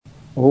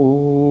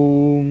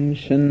ॐ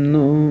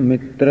शन्नो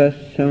मित्रः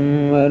शं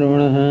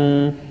वरुणः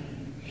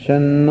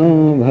शन्नो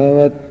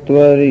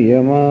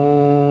भवत्वर्यमा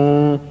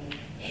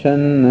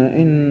शन्न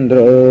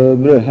इन्द्रो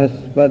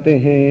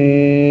बृहस्पतिः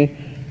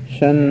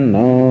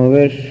शन्नो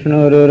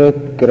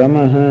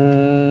विष्णुरुक्रमः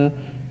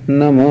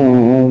नमो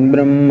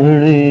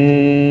ब्रह्मणे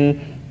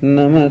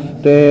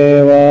नमस्ते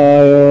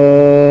वायो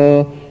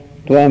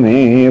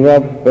त्वमेव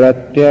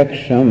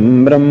प्रत्यक्षं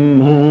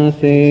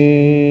ब्रह्मासि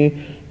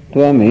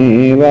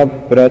त्वमेव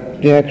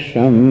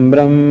प्रत्यक्षं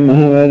ब्रह्म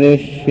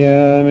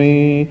वदिष्यामि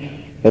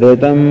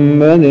ऋतं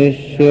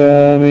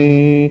वदिष्यामि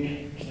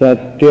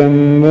सत्यं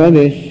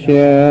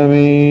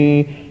वदिष्यामि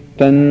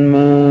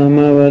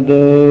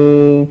तन्मामवतु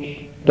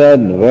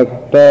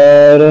तद्वक्तारमवतु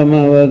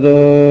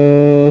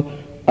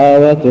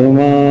अवतु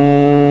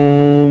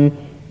माम्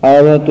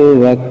अवतु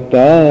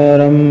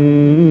वक्तारम्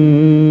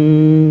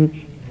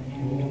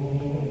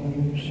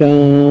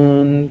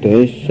शान्ति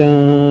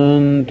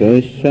शान्ति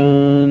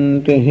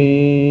शान्तिः।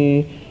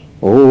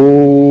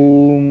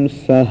 ॐ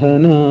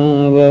सहना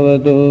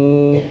भवतु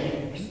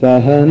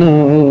सहनौ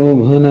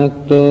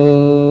भुनक्तु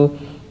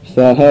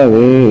सह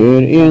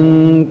वीर्यं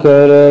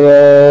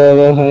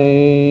करवावहै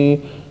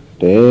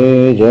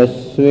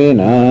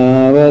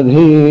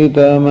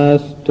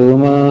तेजस्विनावधीतमस्तु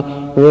मा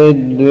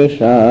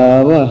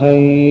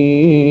विद्विषावहै।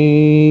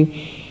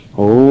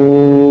 ॐ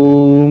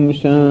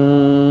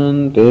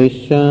शान्ति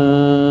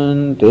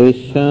शान्ति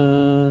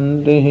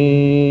शान्तिः।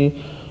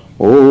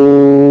 ॐ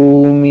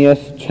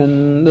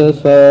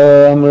यश्छन्दसा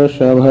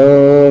वृषभो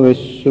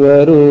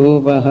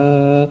विश्वरूपः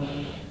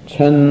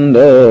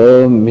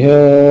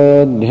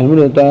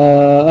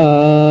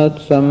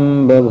छन्दोभ्योऽध्यमृतात्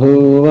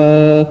सम्बभूव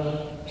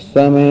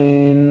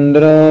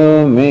समेन्द्रो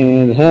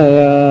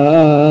मेधया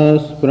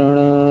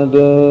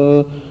स्पृणोतु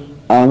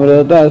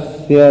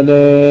अमृतस्य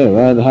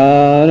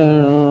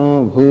देवधारणो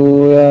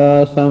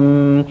भूयासं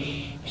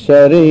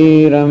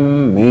शरीरं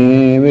मे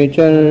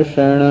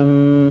विचर्षणं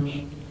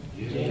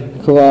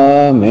क्वा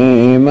मे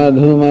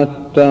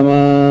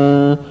मधुमत्तमा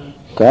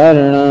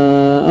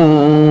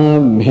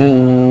कर्णाभ्यां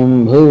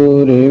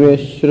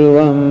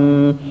भूरिविश्रुवं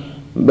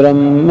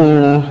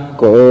ब्रह्मणः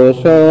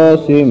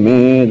कोशोऽसि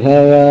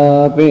मेधया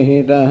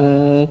पिहितः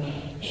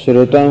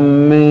श्रुतं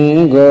मे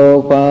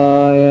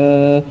गोपाय।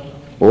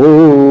 ॐ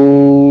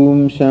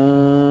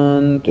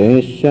शान्ति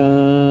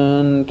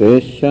शान्ति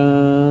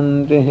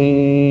शान्तिः।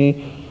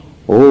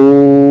 ॐ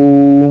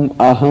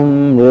अहं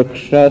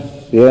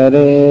वृक्षस्य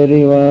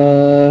रेरिव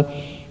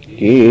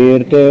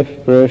कीर्तिः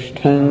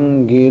पृष्ठं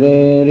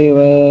गिरेरिव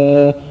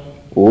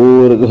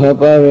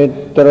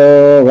ऊर्ध्वपवित्रो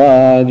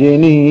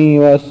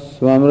वाजिनीव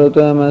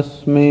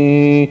स्वमृतमस्मि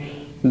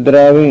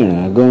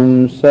द्रविणगुं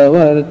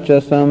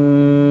सवर्चसं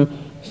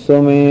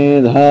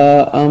सुमेधा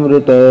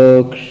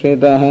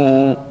अमृतोक्षितः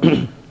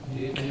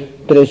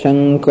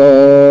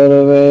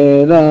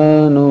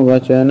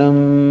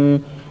त्रिशङ्कोर्वेदानुवचनम्।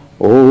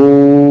 ॐ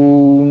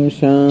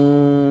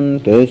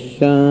शान्ति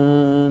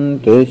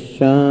शान्ति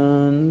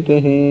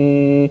शान्तिः।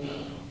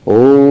 ॐ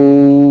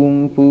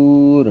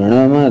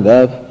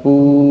पूर्णमदः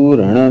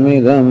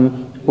पूर्णमिदं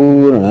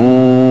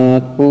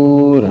पूर्णात्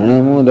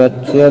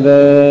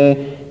पूर्णमुदच्यते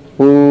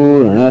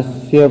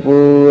पूर्णस्य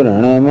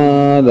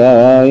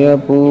पूर्णमादाय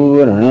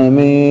पूर्णमेवावशिष्यते।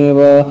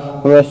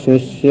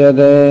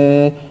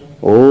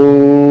 ॐ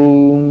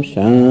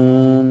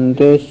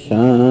शान्ति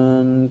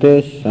शान्ति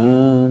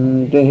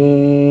शान्तिः।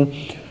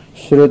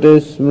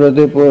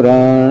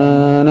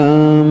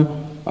 श्रुतिस्मृतिपुराणानाम्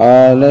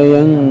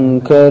आलयं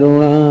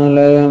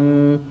करुणालयं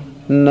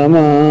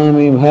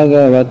नमामि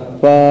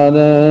भगवत्पाद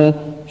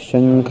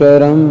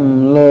शङ्करं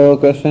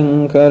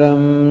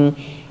लोकशङ्करं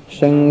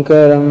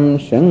शङ्करं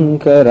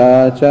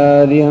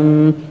शङ्कराचार्यं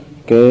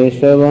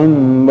केशवं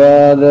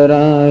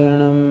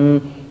बादरायणं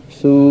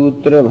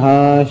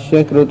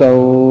सूत्रभाष्यकृतौ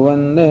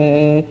वन्दे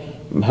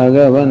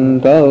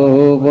भगवन्तौ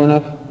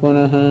पुनः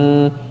पुनः।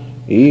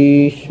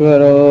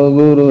 ईश्वरो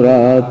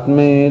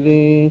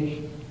गुरुरात्मेति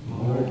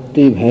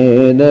मूर्तिभेदविभागिने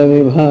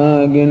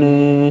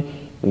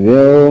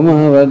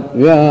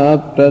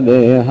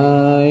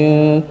व्योमवद्व्याप्तदेहाय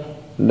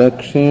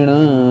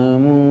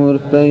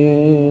दक्षिणामूर्तये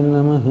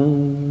नमः।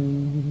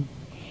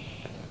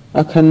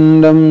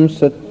 अखण्डं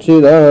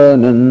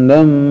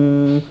सच्चिदानन्दम्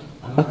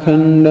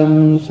अखण्डं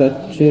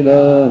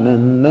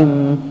सच्चिदानन्दम्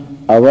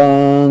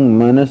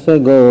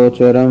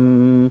अवाङ्मनसगोचरम्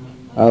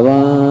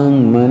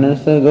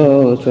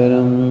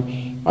अवाङ्मनसगोचरम्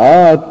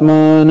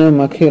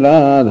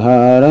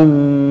आत्मानमखिलाधारम्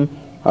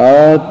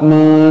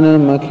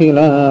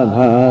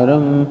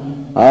आत्मानमखिलाधारम्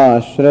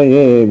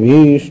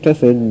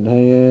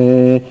आश्रयेभीष्टसिद्धये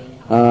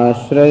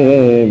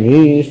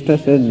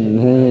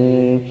आश्रयेभीष्टसिद्धये।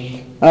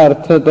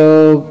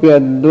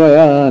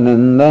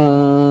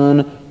 अर्थतोऽप्यद्वयानन्दान्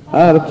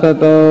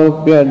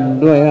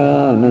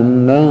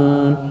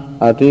अर्थतोऽप्यद्वयानन्दान्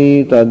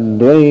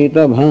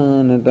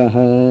अतीतद्वैतभानतः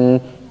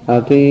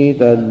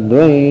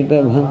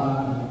अतीतद्वैतभानतः।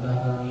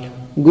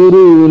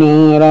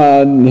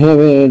 गुरूणाराध्य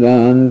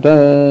वेदान्त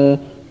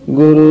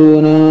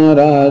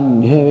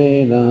गुरूणाराध्य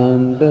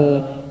वेदान्त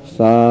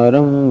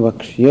सारं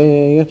वक्ष्ये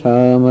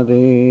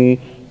यथामते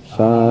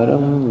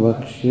सारं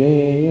वक्ष्ये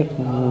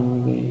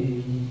यथामते।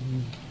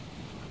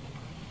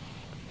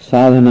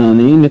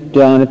 sadhanani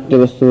nitya nitya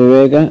vastu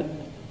viveka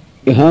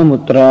iha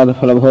mutrad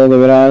phalabhoga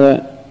viraga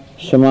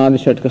samadhi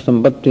shatka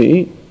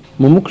sampatti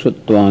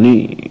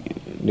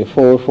mumukshuttvani. The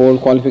fourfold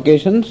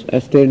qualifications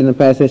as stated in the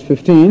passage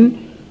 15,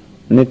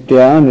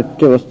 nitya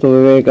nitya vastu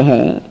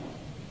viveka,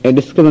 a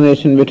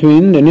discrimination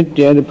between the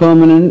nitya, the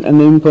permanent, and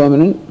the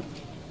impermanent.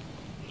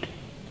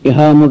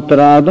 Iha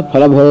mutrad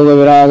phalabhoga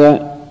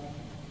viraga,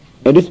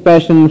 a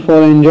dispassion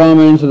for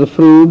enjoyments of the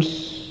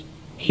fruits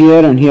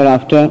here and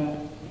hereafter.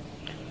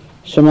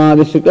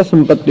 Samadhi Sikha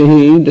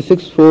Sampattihi, the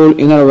sixfold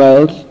inner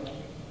wealth.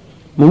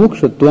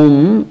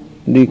 Mumukshutvam,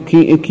 the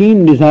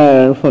keen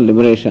desire for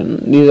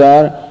liberation. These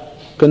are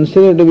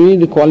considered to be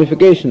the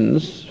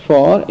qualifications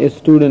for a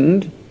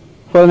student,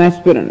 for an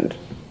aspirant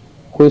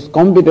who is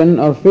competent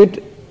or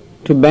fit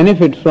to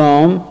benefit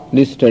from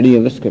the study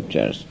of the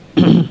scriptures.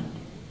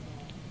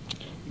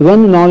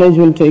 When knowledge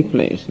will take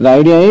place. The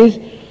idea is,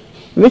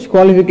 which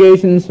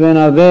qualifications when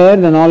are there,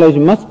 the knowledge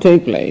must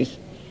take place,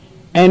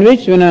 and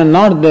which when are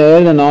not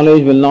there, the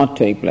knowledge will not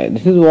take place.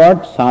 This is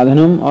what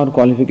sadhanam or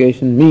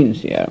qualification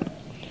means here.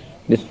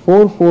 These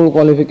fourfold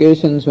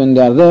qualifications, when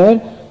they are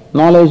there,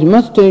 knowledge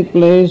must take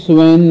place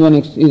when one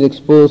is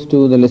exposed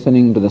to the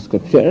listening to the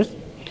scriptures,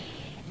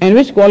 and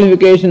which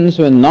qualifications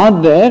when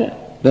not there,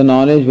 the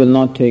knowledge will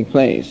not take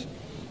place,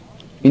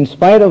 in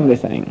spite of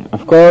listening.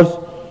 Of course,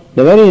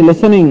 the very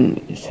listening,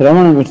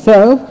 Shravanam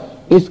itself,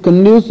 is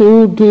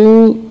conducive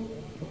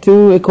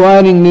to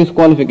acquiring these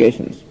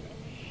qualifications.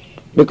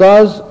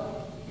 Because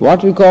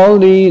what we call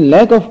the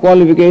lack of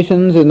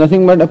qualifications is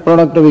nothing but a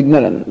product of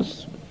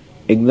ignorance.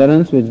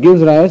 Ignorance which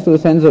gives rise to a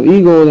sense of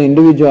ego, the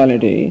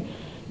individuality,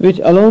 which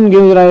alone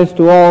gives rise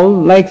to all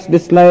likes,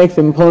 dislikes,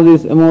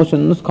 impulses,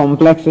 emotions,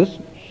 complexes.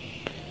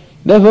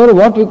 Therefore,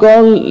 what we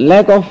call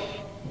lack of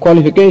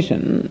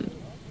qualification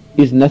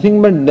is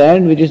nothing but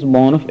that which is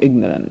born of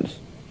ignorance.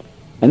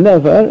 And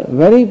therefore,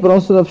 very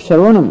process of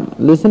Shravanam,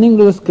 listening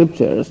to the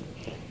scriptures,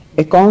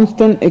 a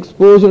constant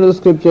exposure to the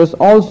scriptures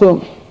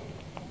also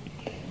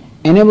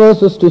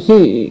enables us to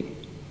see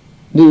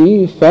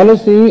the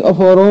fallacy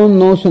of our own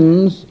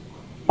notions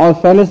or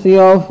fallacy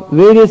of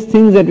various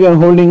things that we are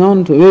holding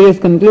on to, various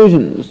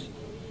conclusions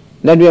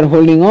that we are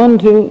holding on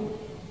to,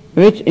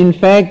 which in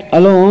fact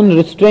alone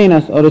restrain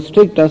us or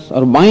restrict us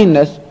or bind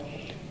us.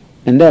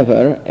 And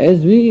therefore,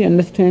 as we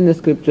understand the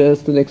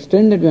scriptures to the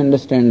extent that we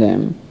understand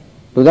them,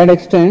 to that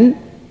extent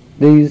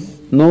these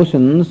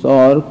notions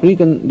or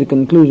the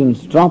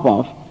conclusions drop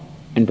off,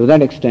 and to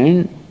that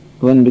extent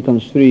one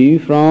becomes free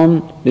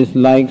from these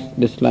likes,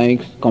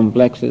 dislikes,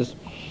 complexes.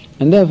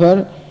 And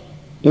therefore,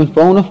 even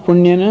pavanah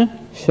punyana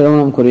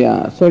shravanam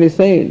kurya. So it is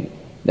said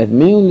that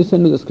may you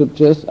listen to the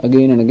scriptures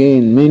again and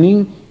again,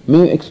 meaning may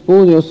you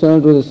expose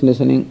yourself to this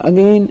listening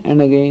again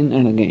and again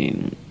and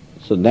again.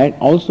 So that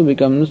also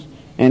becomes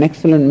an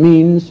excellent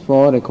means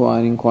for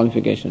acquiring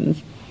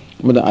qualifications.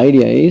 But the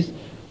idea is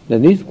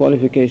that these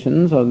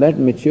qualifications or that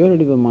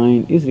maturity of the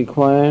mind is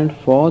required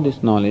for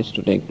this knowledge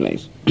to take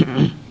place.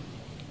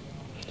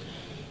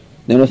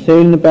 Then was said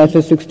in the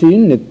passage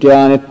 16,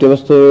 Nitya nitya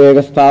vastu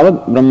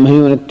vivekastavad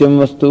brahmaiva nityam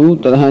vastu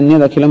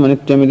tadhanya dakhilam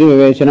anityam iti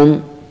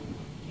vivechanam.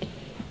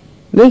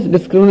 This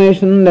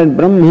discrimination that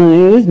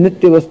Brahma is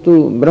nitya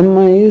vastu,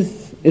 Brahma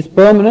is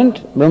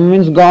permanent, Brahma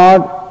means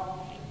God,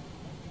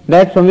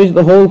 that from which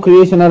the whole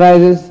creation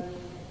arises,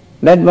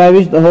 that by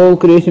which the whole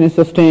creation is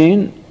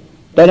sustained,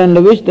 that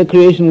under which the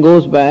creation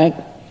goes back,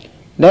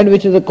 that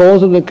which is the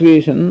cause of the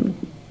creation,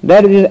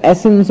 that which is the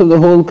essence of the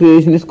whole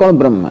creation is called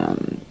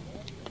Brahman.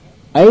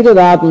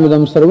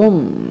 Aitadatmidam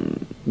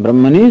sarvam.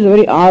 Brahman is the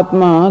very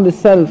Atma, the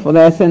self or the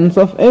essence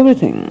of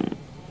everything.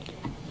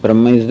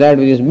 Brahma is that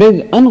which is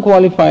big,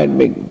 unqualified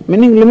big,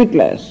 meaning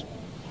limitless.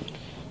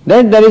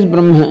 That there is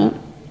Brahma,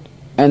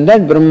 and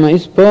that Brahma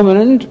is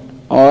permanent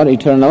or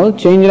eternal,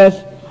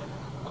 changeless.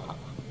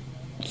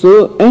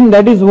 So, and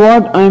that is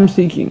what I am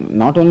seeking.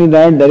 Not only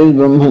that, there is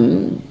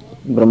Brahman.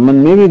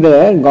 Brahman may be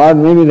there, God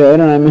may be there,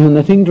 and I may have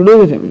nothing to do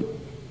with him.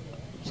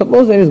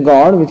 Suppose there is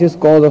God, which is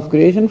cause of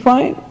creation,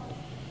 fine.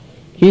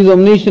 He is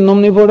omniscient,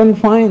 omnipotent,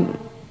 fine.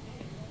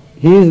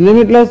 He is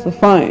limitless,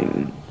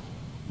 fine.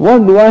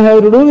 What do I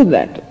have to do with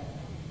that?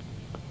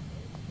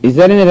 Is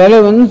there any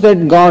relevance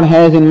that God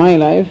has in my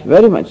life?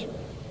 Very much.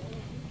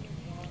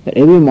 At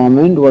every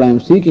moment what I am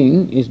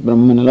seeking is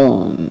Brahman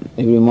alone.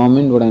 Every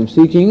moment what I am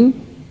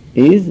seeking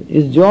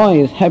is joy,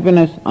 is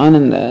happiness,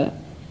 ananda.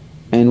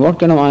 And what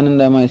kind of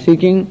ananda am I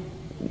seeking?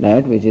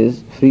 That which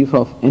is free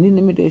from any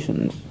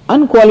limitations.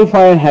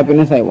 Unqualified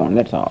happiness I want,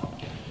 that's all.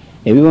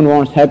 Everyone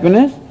wants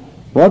happiness.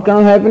 What kind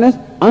of happiness?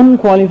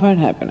 Unqualified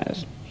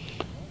happiness.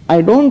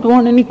 I don't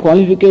want any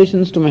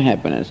qualifications to my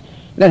happiness.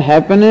 That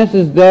happiness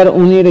is there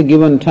only at a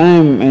given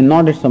time and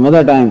not at some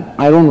other time.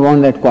 I don't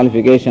want that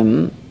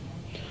qualification.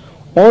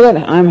 Or that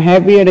I am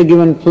happy at a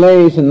given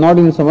place and not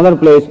in some other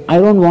place. I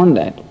don't want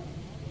that.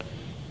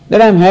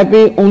 That I am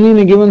happy only in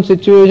a given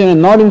situation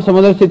and not in some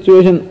other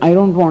situation. I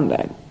don't want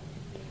that.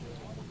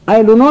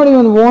 I do not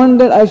even want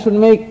that I should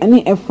make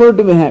any effort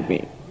to be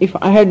happy. If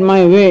I had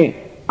my way,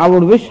 I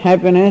would wish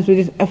happiness which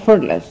is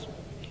effortless.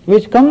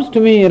 which comes to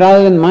me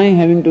rather than my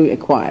having to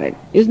acquire it.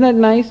 Isn't that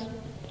nice?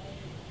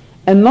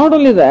 And not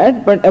only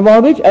that, but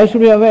about which I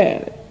should be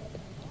aware.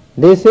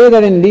 They say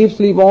that in deep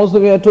sleep also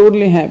we are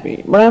totally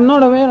happy, but I am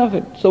not aware of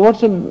it. So what's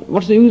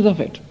the use of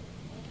it?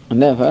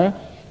 And therefore,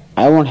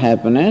 I want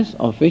happiness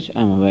of which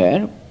I am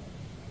aware.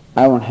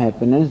 I want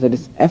happiness that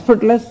is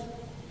effortless.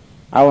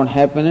 I want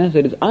happiness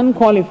that is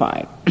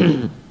unqualified.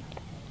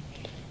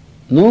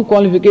 No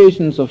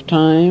qualifications of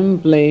time,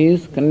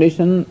 place,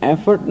 condition,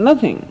 effort,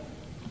 nothing.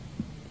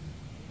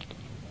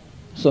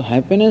 So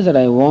happiness that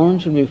I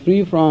want should be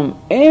free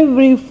from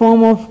every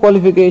form of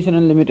qualification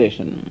and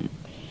limitation,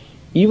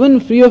 even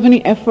free of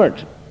any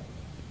effort.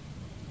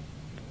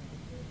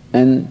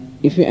 And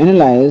if you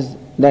analyze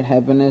that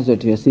happiness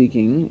that you are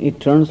seeking, it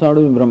turns out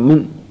to be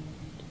Brahman.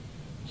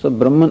 So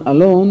Brahman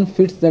alone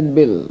fits that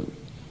bill,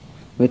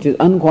 which is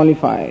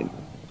unqualified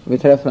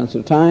with reference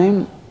to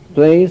time,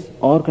 place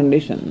or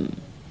condition.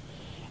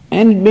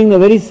 And it being the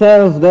very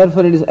self,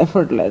 therefore it is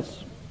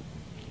effortless.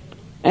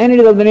 And it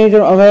is of the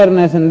nature of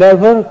awareness and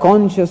therefore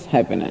conscious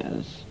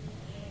happiness.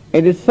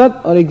 It is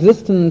Sat or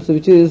existence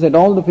which is at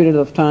all the periods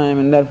of time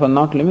and therefore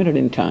not limited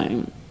in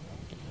time.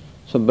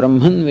 So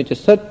Brahman, which is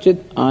Sat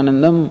Chit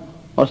Anandam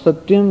or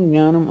Satyam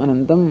Jnanam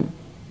Anantam,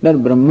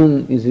 that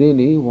Brahman is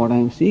really what I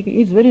am seeking.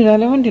 It's very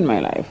relevant in my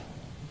life.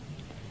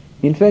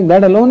 In fact,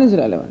 that alone is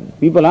relevant.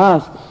 People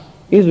ask,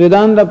 is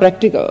Vedanta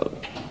practical?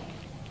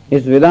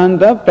 Is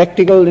Vedanta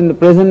practical in the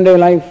present day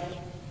life?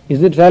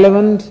 Is it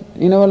relevant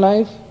in our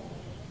life?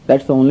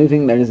 That's the only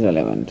thing that is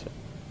relevant.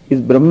 Is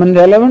Brahman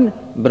relevant?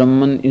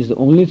 Brahman is the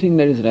only thing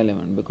that is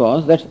relevant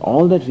because that's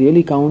all that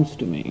really counts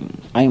to me.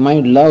 I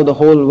might love the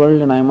whole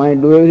world and I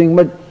might do everything,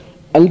 but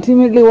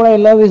ultimately what I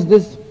love is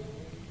this.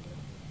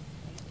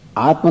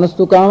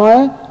 Atmanastu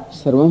kamaya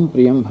sarvam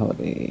priyam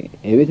bhavati.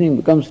 Everything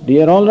becomes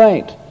dear, all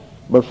right.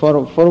 But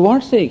for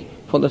what sake?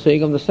 For the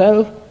sake of the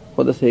self,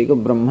 for the sake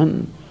of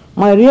Brahman.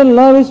 My real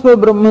love is for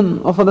Brahman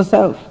or for the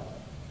self.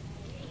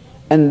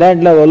 And that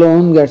love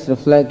alone gets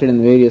reflected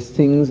in various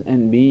things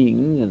and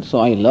beings. And so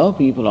I love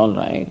people, all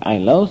right. I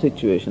love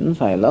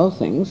situations, I love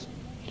things.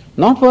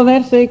 Not for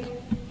their sake.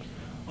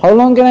 How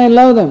long can I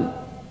love them?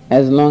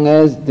 As long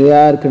as they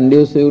are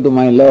conducive to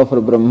my love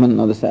for Brahman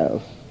or the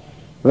self.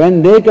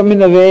 When they come in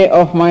the way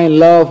of my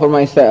love for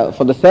myself,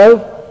 for the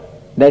self,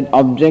 that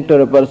object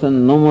or a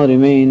person no more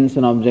remains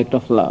an object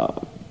of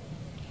love.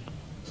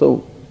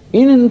 So,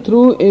 in and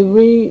through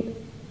every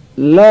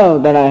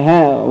love that I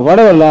have,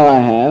 whatever love I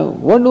have,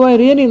 what do I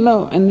really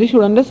love? And we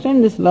should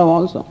understand this love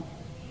also.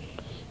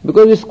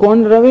 Because we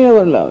squander away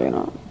our love,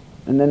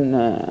 And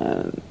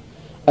then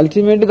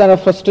ultimately there are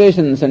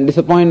frustrations and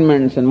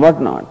disappointments and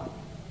whatnot.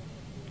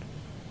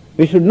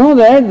 We should know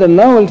that the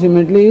love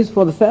ultimately is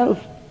for the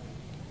self.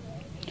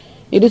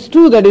 It is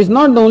true that it is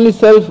not the only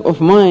self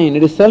of mine,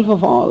 it is self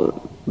of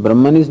all.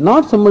 Brahman is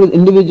not somebody's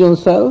individual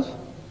self.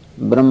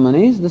 Brahman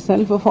is the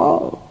self of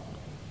all.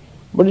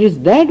 But it is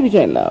that which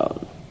I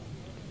love.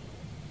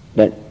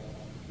 That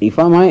if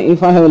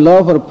I have a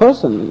love for a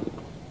person,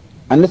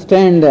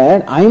 understand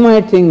that I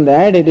might think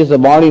that it is the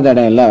body that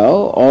I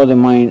love, or the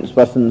mind,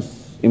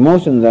 person's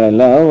emotions that I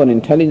love, or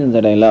intelligence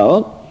that I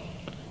love.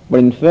 But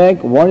in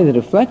fact, what is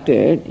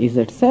reflected is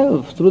that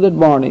self through that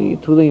body,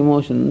 through the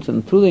emotions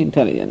and through the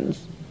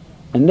intelligence.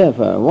 And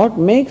therefore, what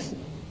makes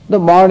the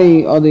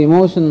body or the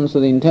emotions or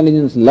the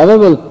intelligence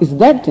lovable is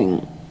that thing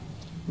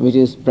which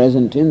is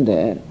present in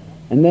there.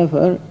 And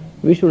therefore,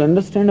 we should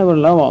understand our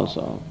love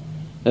also.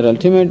 That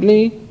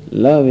ultimately,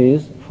 love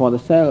is for the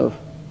self.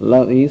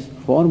 Love is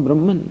for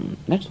Brahman.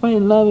 That's why I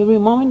love every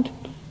moment.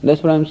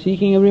 That's what I am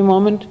seeking every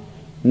moment.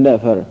 And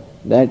therefore,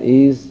 that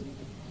is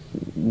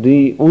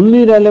the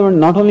only relevant,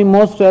 not only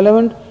most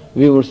relevant,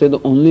 we would say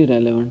the only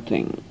relevant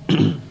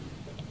thing.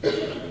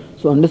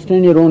 So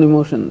understand your own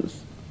emotions.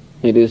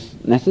 It is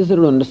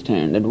necessary to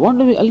understand that what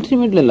do we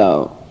ultimately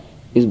love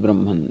is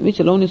Brahman, which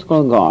alone is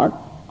called God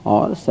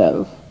or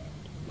self,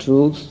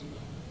 truth,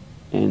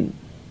 and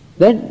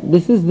that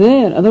this is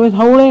there. Otherwise,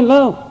 how would I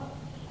love?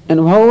 And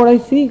how would I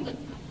seek?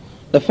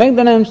 The fact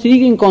that I am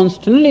seeking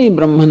constantly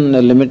Brahman,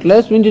 the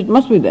limitless, means it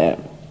must be there.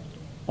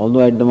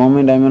 Although at the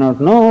moment I may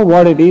not know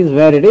what it is,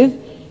 where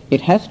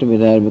it has to be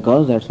there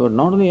because that's what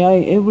not only I,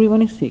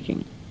 everyone is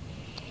seeking.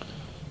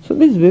 So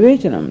this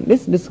vivechanam,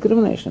 this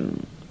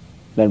discrimination,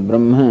 that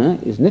Brahma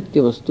is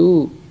Nitya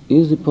Vastu,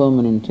 is a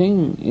permanent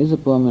thing, is a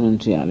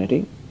permanent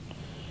reality,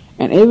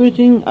 and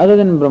everything other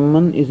than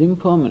Brahman is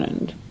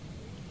impermanent.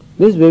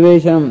 This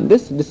vivechanam,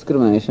 this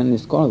discrimination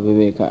is called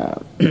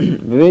viveka.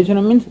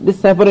 Vivechanam means this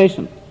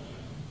separation.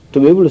 To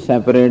be able to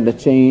separate the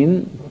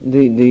chain,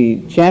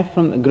 the chaff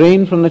from the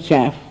grain from the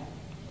chaff,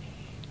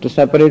 to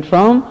separate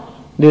from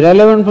the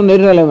relevant from the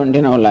irrelevant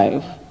in our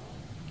life.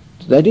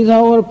 So that is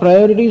how our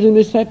priorities will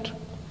be set.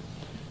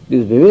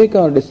 This viveka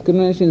or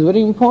discrimination is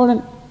very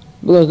important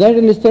because that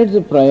really sets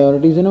the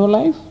priorities in our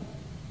life.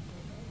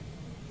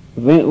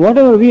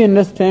 Whatever we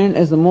understand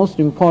as the most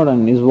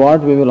important is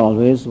what we will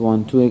always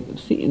want to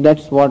see.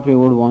 That's what we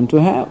would want to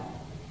have.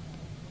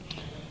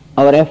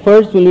 Our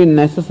efforts will be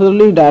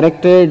necessarily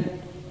directed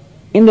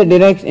in the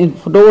direction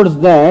towards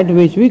that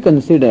which we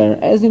consider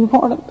as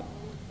important.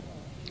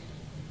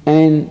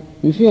 And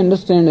if you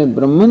understand that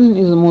Brahman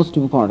is the most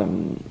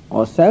important,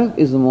 or self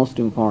is the most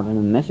important,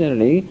 and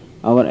naturally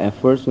our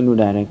efforts will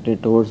be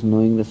directed towards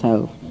knowing the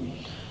self.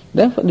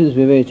 Therefore this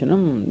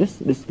vivechanam, this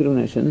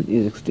discrimination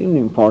is extremely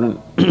important.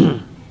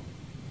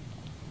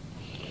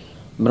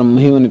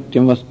 Brahmaiva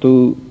nityam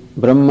vastu,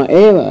 Brahma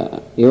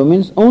eva, eva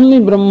means only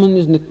Brahman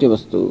is nitya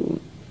vastu.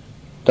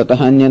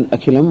 Tataha anyad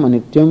akhilam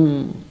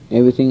anityam,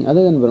 everything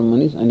other than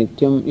Brahman is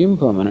anityam,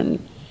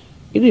 impermanent.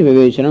 Iti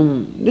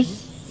vivechanam, this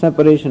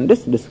separation,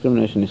 this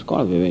discrimination is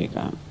called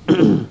viveka.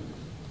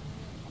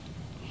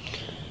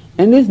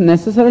 And this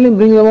necessarily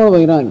brings about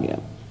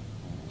vairagya.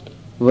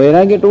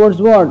 Vairagya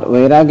towards what?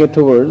 Vairagya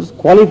towards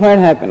qualified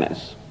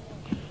happiness.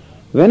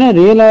 When I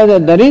realize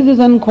that there is this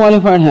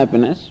unqualified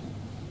happiness,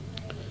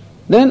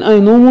 then I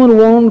no more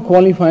want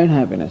qualified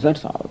happiness,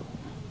 that's all.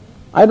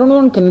 I don't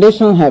want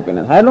conditional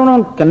happiness. I don't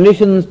want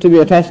conditions to be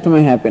attached to my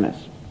happiness.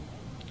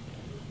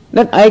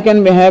 That I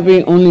can be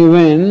happy only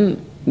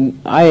when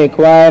I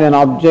acquire an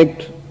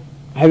object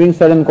having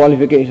certain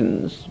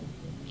qualifications.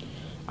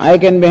 I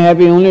can be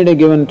happy only at a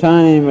given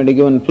time, at a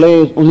given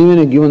place, only when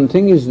a given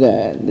thing is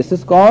there. This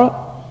is called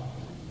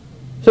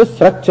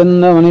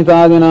Srakchanda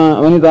vanitad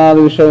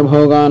vishaya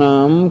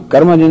bhoganam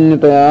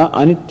karmajanyataya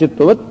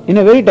anityatvat. In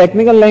a very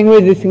technical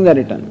language these things are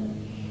written.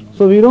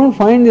 So we don't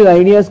find these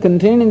ideas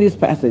contained in these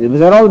passages.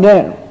 They are all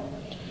there.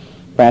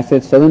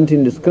 Passage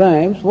 17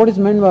 describes what is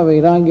meant by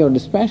vairagya or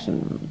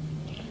dispassion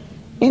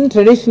in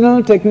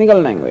traditional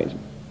technical language.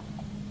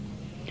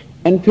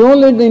 And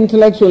purely at the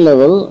intellectual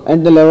level,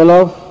 at the level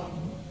of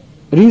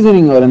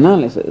reasoning or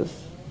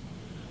analysis,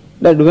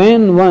 that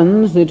when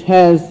once it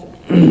has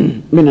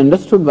been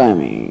understood by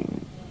me,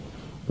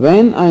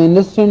 when I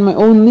understand my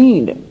own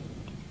need,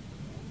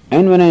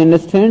 and when I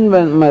understand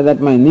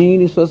that my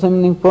need is for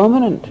something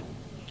permanent,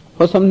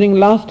 for something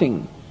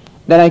lasting,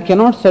 that I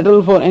cannot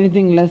settle for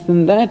anything less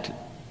than that,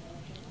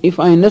 if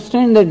I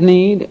understand that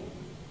need,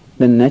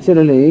 then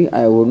naturally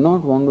I would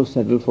not want to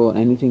settle for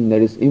anything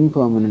that is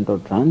impermanent or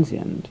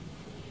transient.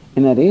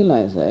 And I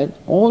realize that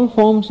all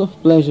forms of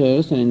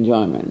pleasures and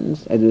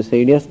enjoyments, as we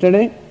said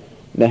yesterday,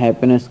 the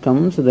happiness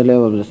comes at the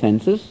level of the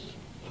senses,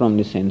 from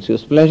the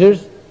sensuous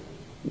pleasures.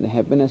 The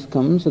happiness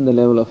comes at the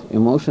level of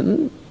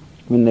emotion.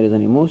 When there is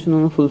an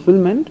emotional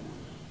fulfillment,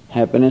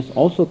 happiness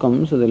also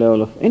comes at the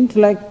level of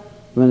intellect.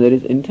 When there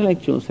is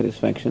intellectual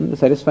satisfaction, the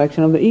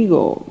satisfaction of the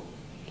ego.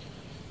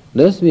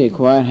 Thus we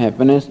acquire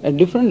happiness at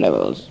different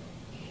levels.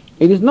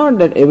 It is not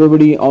that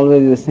everybody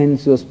always is a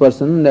sensuous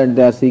person, that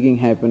they are seeking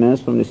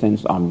happiness from the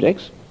sense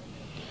objects.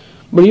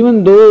 But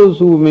even those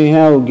who may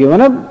have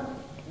given up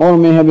or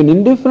may have been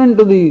indifferent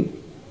to the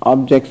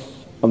objects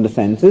of the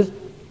senses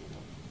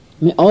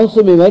may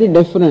also be very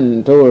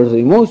different towards the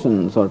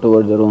emotions or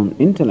towards their own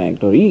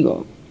intellect or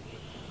ego.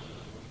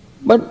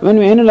 But when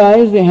we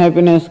analyze the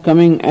happiness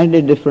coming at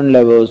the different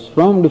levels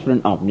from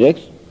different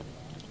objects,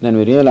 then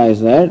we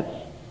realize that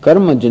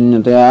karma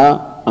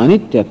janyataya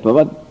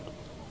anityatvavat.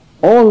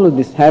 All of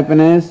this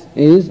happiness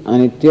is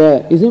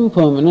anitya, is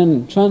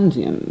impermanent,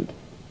 transient.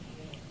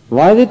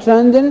 Why is it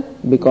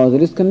transient? Because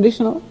it is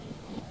conditional.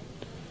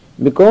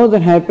 Because the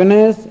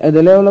happiness at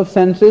the level of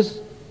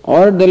senses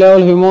or at the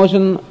level of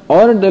emotion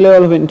or at the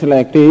level of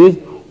intellect is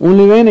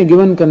only when a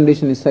given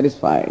condition is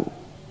satisfied.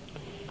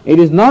 It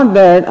is not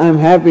that I am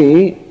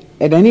happy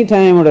at any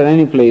time or at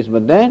any place,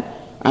 but that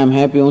I am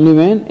happy only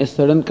when a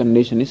certain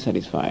condition is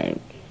satisfied.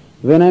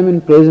 When I am in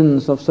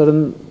presence of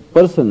certain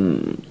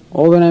person,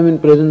 or when I am in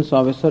presence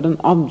of a certain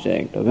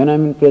object, or when I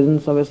am in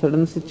presence of a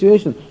certain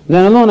situation,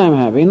 then alone I am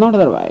happy, not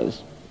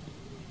otherwise.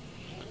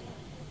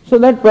 So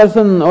that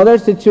person or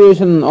that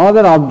situation or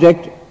that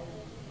object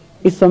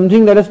is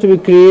something that has to be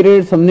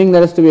created, something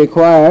that has to be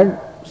acquired,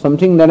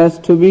 something that has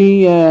to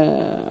be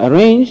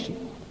arranged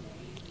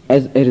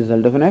as a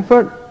result of an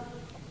effort.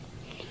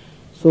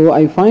 So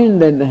I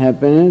find that the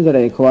happiness that I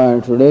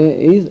acquire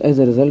today is as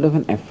a result of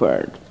an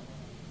effort,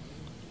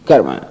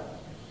 karma.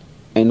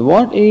 And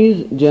what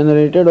is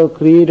generated or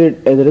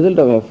created as a result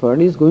of effort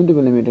is going to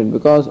be limited,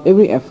 because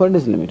every effort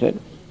is limited.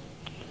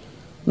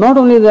 Not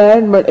only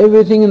that, but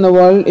everything in the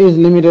world is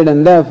limited,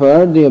 and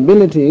therefore the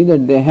ability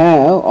that they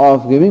have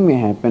of giving me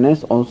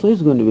happiness also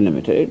is going to be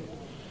limited.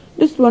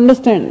 Just to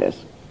understand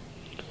this.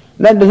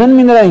 That doesn't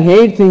mean that I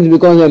hate things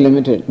because they are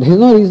limited. There is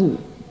no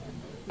reason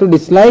to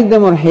dislike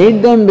them or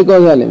hate them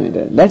because they are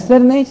limited. That's their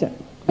nature.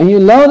 And you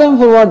love them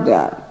for what they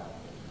are.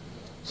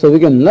 So we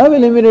can love a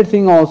limited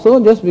thing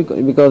also just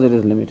because it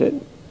is limited.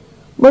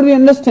 But we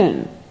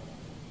understand.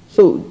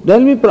 So there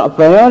will be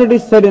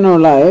priorities set in our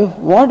life.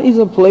 What is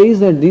the place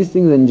that these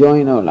things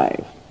enjoy in our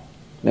life?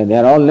 That they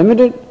are all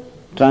limited,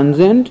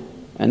 transient,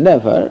 and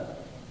therefore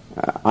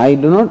I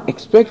do not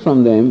expect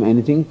from them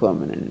anything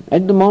permanent.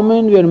 At the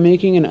moment we are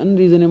making an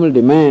unreasonable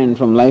demand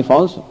from life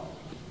also.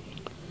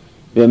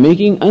 We are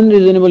making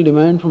unreasonable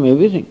demand from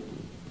everything.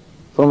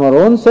 From our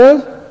own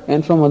self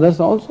and from others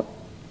also.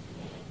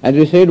 As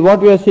we said,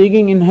 what we are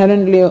seeking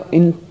inherently,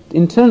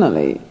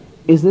 internally,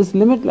 is this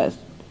limitless.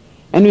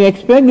 And we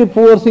expect the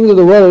poor things of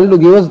the world to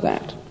give us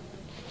that.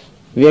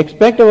 We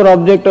expect our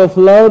object of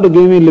love to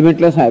give me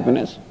limitless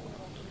happiness.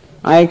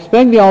 I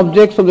expect the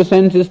objects of the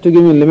senses to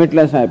give me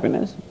limitless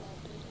happiness.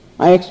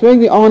 I expect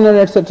the honor,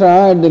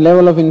 etc., at the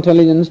level of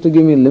intelligence to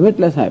give me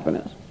limitless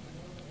happiness.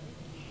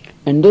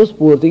 And those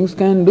poor things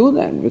can't do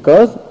that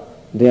because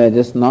they are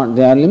just not,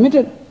 they are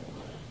limited.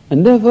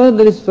 And therefore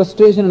there is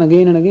frustration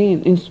again and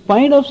again. In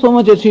spite of so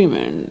much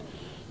achievement,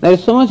 there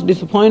is so much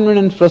disappointment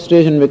and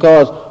frustration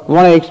because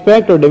what I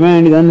expect or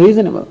demand is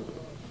unreasonable.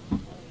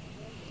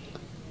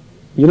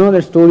 You know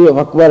that story of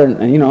Akbar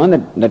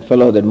and that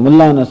fellow, that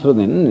Mullah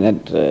Nasruddin,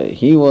 that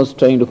he was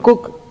trying to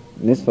cook.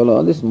 This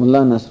fellow, this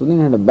Mullah Nasruddin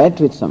had a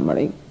bet with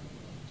somebody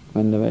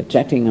when they were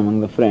chatting among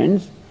the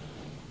friends,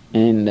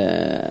 and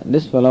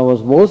this fellow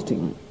was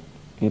boasting.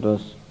 It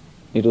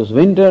was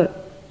winter,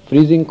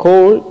 freezing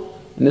cold,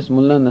 and this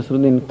Mullah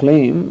Nasruddin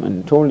claimed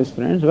and told his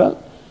friends,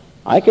 well,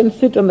 I can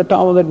sit on the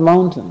top of that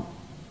mountain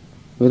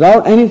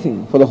without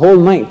anything for the whole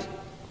night.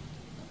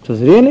 He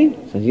says, really?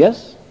 He says,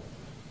 yes.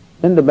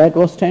 Then the bet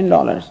was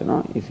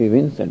 $10, if he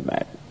wins that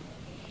bet.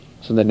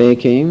 So the day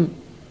came,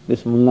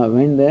 this Mullah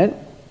went there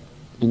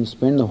and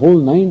spent the whole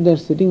night there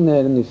sitting there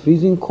in the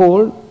freezing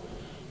cold.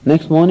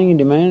 Next morning he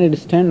demanded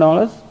his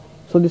 $10.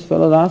 So this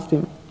fellow asked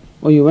him,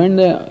 oh, you went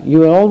there, you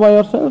were all by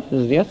yourself? He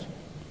says, yes.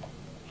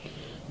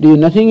 Do you have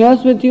nothing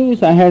else with you? He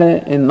says, I had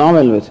a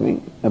novel with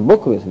me, a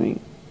book with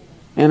me,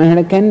 and I had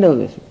a candle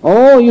with me.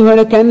 Oh, you had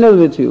a candle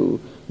with you.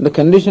 The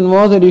condition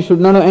was that you should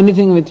not have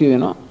anything with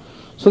you,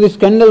 So this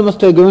candle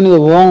must have given you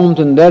the warmth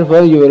and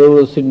therefore you were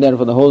able to sit there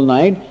for the whole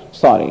night.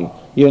 Sorry,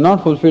 you have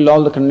not fulfilled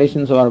all the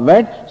conditions of our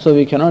bet, so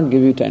we cannot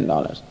give you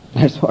 $10.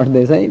 That's what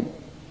they said.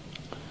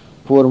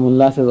 Poor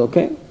Mullah says,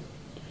 okay.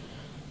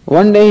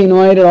 One day he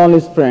invited all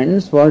his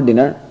friends for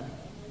dinner.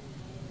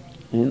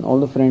 And all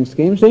the friends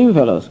came, same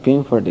fellows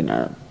came for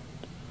dinner.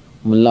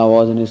 Mullah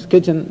was in his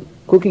kitchen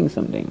cooking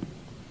something.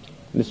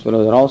 These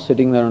fellows are all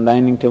sitting there on the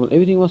dining table.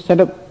 Everything was set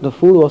up. The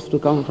food was to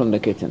come from the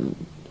kitchen.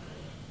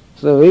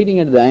 So they were waiting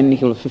at the dining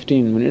table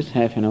 15 minutes,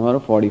 half an hour,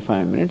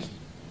 45 minutes,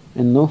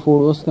 and no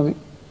food was coming.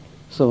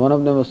 So one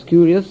of them was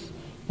curious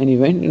and he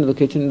went into the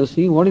kitchen to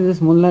see, what is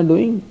this Mullah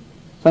doing?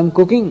 So I'm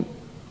cooking.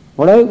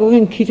 What are you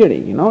cooking?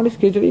 Khichdi. You know what is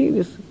khichdi?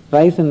 This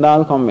rice and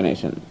dal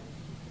combination.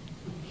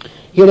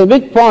 He had a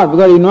big pot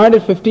because he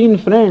invited 15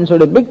 friends, so he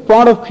had a big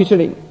pot of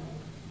khichdi,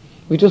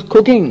 which was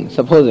cooking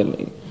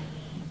supposedly.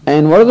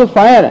 And what was the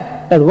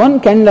fire? That one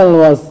candle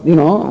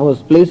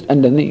was placed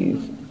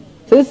underneath.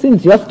 Says,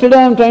 since yesterday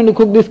I am trying to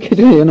cook this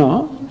khichdi,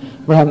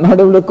 but I am not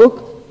able to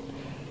cook.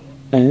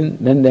 And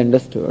then they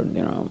understood,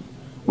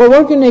 But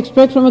what can you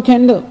expect from a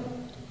candle?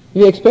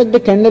 If you expect a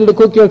candle to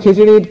cook your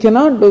khichdi, it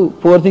cannot do.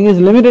 Poor thing is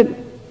limited.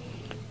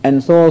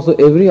 And so also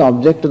every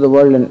object of the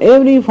world and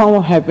every form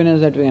of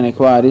happiness that we can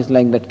acquire is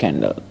like that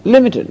candle,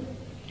 limited.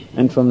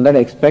 And from that I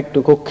expect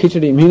to cook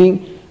khichdi,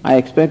 meaning I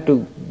expect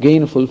to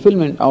gain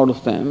fulfillment out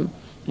of them,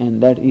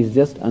 and that is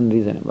just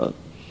unreasonable.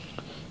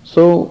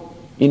 So,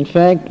 in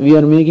fact, we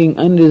are making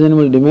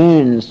unreasonable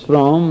demands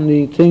from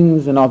the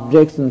things and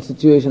objects and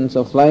situations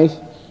of life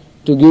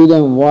to give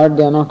them what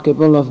they are not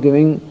capable of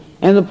giving.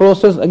 And the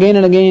process, again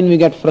and again, we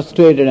get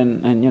frustrated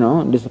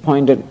and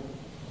disappointed.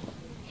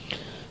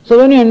 So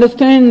when you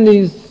understand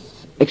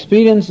these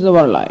experiences of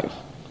our life,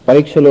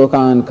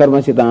 parikshalokan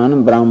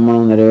karmachitan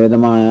brahmano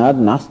nirvedamayad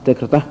naste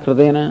kritah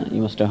kritena,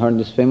 you must have heard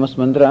this famous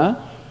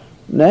mantra,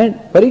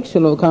 that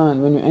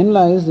parikshalokan, when you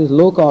analyze this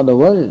loka, the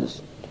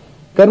worlds,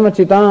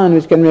 karmachitan,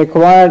 which can be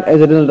acquired as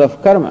a result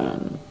of karma,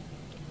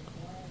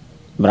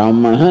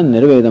 brahmana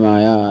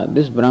nirvedamaya,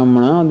 this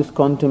brahmana, this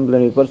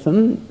contemplative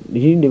person,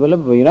 he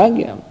developed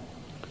vairagya.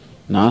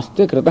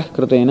 Naste kritah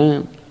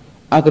kritena,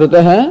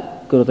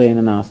 akritah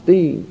kritena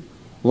nasti.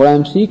 What I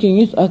am seeking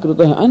is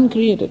akritah,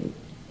 uncreated.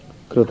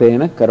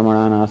 Kritena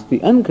karmana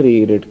nasti,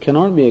 uncreated,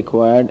 cannot be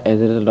acquired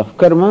as a result of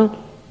karma,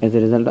 as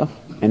a result of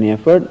any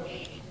effort.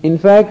 In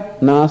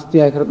fact, nasti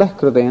akritah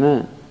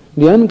kritena,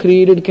 the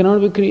uncreated cannot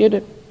be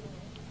created.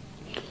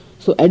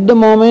 So at the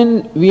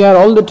moment, we are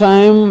all the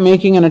time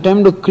making an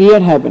attempt to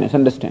create happiness,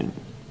 understand?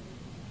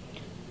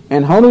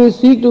 And how do we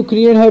seek to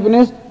create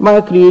happiness? By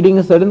creating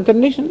a certain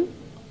condition.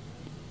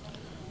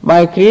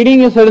 By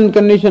creating a certain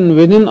condition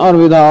within or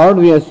without,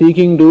 we are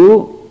seeking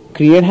to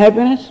create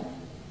happiness.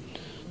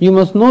 You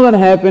must know that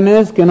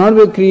happiness cannot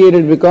be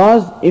created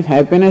because if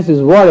happiness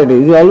is what it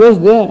is always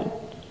there.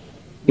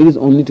 It is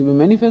only to be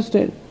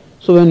manifested.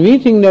 So when we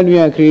think that we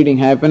are creating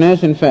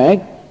happiness, in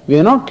fact, we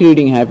are not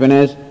creating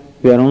happiness,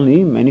 we are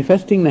only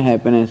manifesting the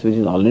happiness which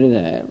is already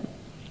there.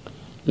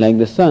 Like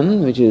the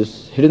sun, which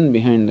is hidden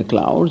behind the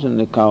clouds, and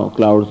the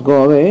clouds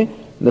go away,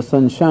 the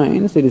sun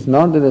shines. It is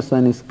not that the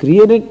sun is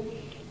created.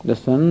 The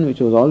sun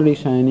which was already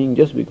shining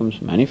just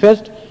becomes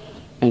manifest.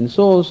 And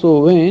so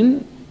also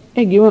when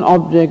a given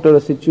object or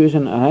a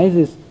situation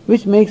arises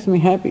which makes me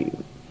happy,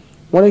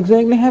 what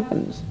exactly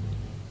happens?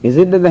 Is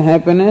it that the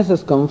happiness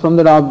has come from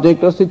that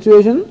object or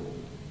situation?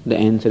 The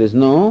answer is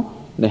no.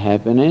 The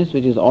happiness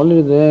which is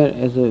already there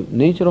as a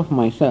nature of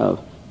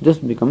myself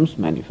just becomes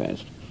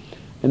manifest.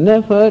 And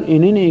therefore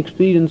in any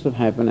experience of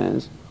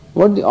happiness,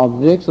 what the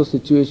objects or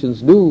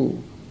situations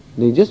do.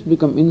 They just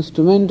become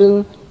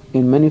instrumental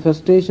in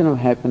manifestation of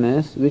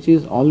happiness, which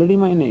is already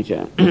my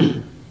nature.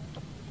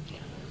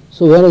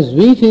 So whereas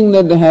we think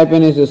that the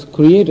happiness is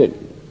created,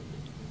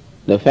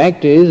 the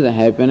fact is the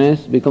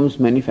happiness becomes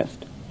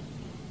manifest.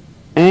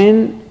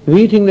 And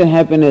we think that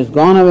happiness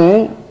gone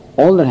away,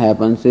 all that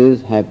happens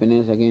is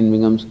happiness again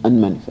becomes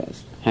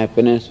unmanifest.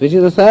 Happiness, which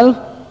is the self,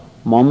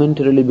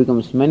 momentarily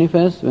becomes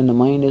manifest when the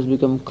mind has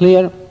become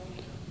clear,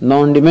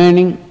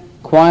 non-demanding,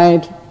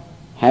 quiet,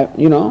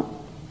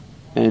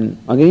 and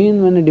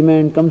again when a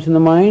demand comes in the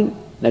mind,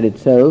 that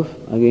itself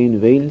again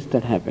veils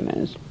that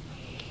happiness.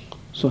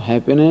 So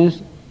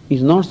happiness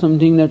is not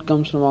something that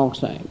comes from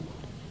outside.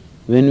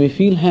 When we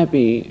feel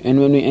happy and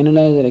when we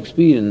analyze our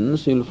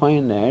experience, you'll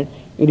find that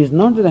it is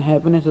not that the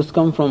happiness has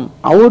come from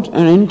out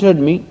and entered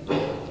me.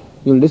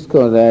 You'll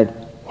discover that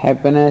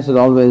happiness is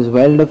always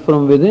welled up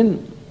from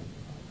within.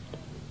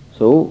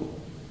 So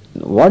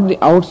what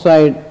the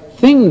outside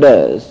thing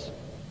does,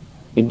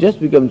 it just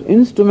becomes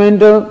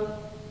instrumental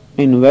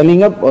in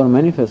welling up or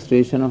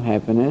manifestation of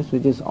happiness,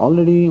 which is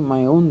already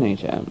my own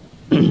nature.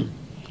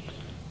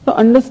 So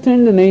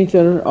understand the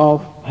nature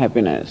of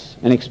happiness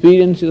and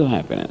experiences of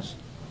happiness.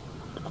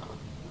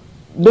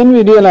 Then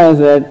we realize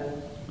that,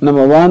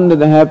 number one, that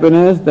the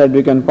happiness that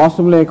we can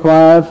possibly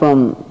acquire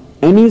from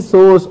any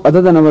source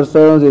other than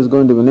ourselves is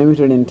going to be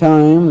limited in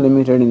time,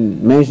 limited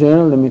in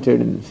measure, limited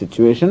in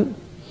situation.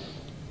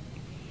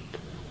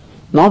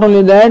 Not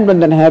only that, but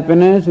that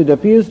happiness which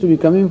appears to be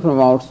coming from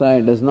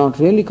outside does not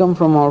really come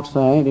from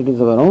outside, it is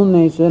our own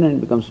nature and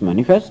it becomes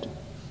manifest.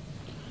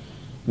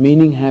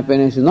 Meaning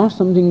happiness is not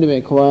something to be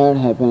acquired,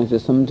 happiness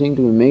is something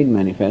to be made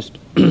manifest.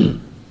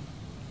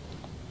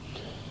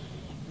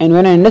 And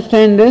when I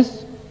understand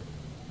this,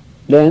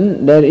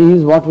 then there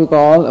is what we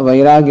call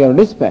vairagya or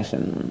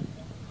dispassion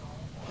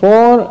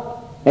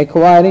for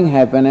acquiring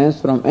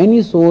happiness from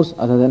any source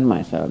other than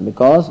myself,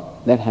 because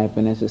that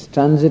happiness is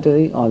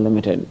transitory or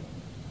limited.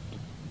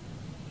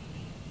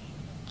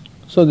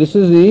 So this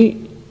is the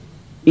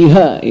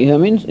iha. Iha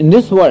means in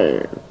this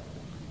world,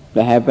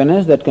 the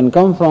happiness that can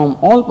come from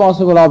all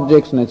possible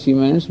objects and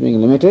achievements being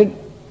limited.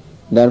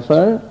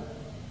 Therefore,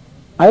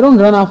 I don't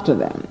run after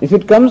them. If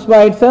it comes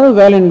by itself,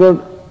 well and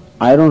good,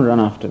 I don't run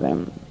after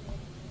them.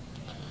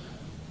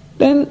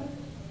 Then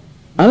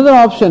another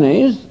option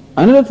is,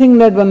 another thing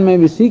that one may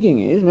be seeking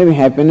is maybe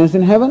happiness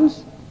in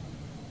heavens.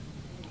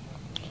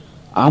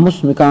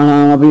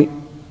 Amusmikanam api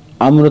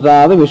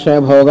amrutad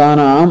vishaya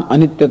bhoganam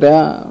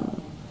anityataya.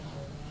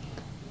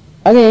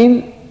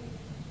 Again,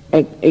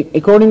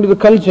 according to the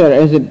culture,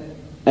 as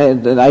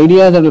the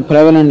ideas that were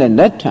prevalent at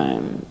that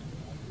time,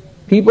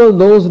 people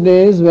those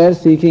days were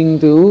seeking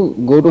to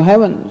go to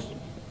heavens,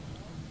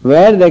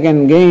 where they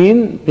can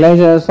gain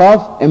pleasures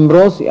of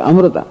ambrosia,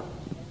 amrita.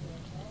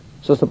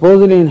 So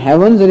supposedly in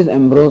heavens there is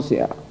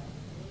ambrosia,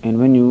 and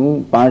when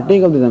you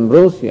partake of this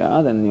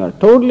ambrosia, then you are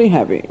totally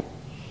happy.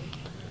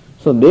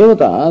 So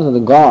devatas, or the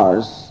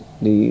gods,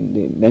 the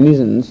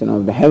denizens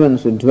of the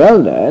heavens who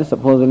dwell there,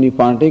 supposedly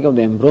partake of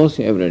the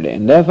ambrosia every day,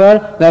 and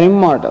therefore they are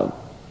immortal.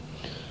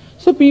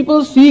 So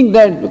people seek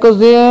that because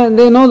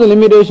they know the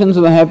limitations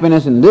of the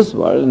happiness in this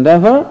world, and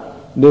therefore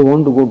they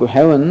want to go to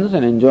heavens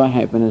and enjoy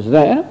happiness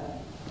there.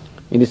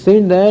 It is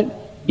said that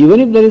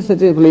even if there is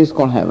such a place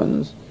called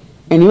heavens,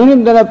 and even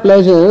if there are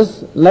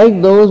pleasures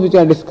like those which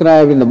are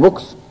described in the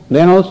books,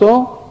 then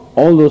also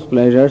all those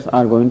pleasures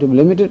are going to be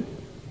limited.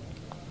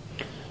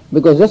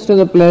 Because just as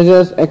the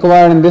pleasures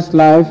acquired in this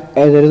life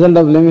as a result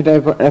of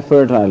limited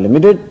effort are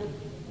limited,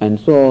 and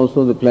so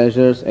also the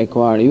pleasures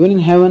acquired even in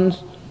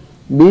heavens,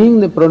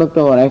 being the product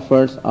of our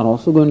efforts, are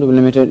also going to be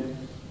limited.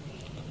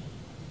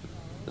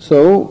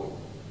 So,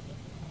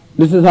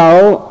 this is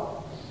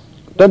how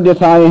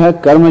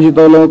tadyathayaha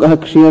karmajito lokah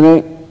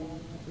kshiyate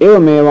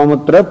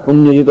evameva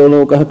punyajito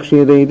lokah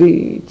kshiyate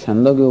iti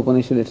Chandogya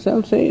Upanishad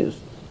itself says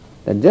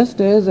that just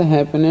as the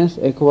happiness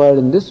acquired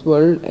in this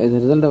world as a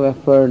result of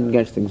effort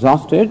gets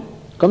exhausted,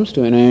 comes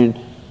to an end,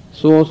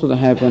 so also the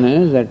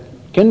happiness that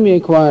can be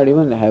acquired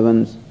even in the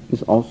heavens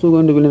is also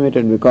going to be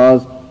limited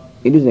because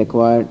it is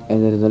acquired as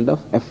a result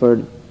of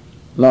effort.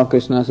 Lord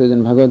Krishna says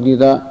in Bhagavad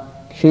Gita,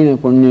 Kshine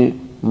Punye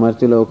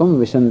Martilokam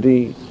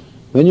Vishanti.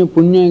 When your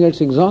punya gets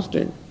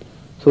exhausted.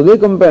 So they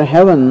compare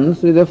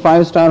heavens with a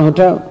 5-star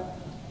hotel.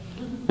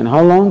 And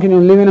how long can you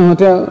live in a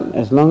hotel?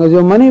 As long as you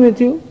have money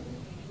with you.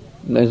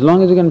 As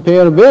long as you can pay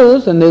your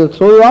bills and they will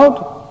throw you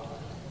out.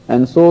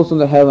 And so also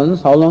the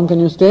heavens, how long can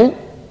you stay?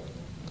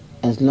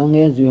 As long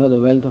as you have the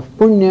wealth of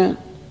punya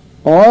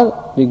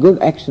or the good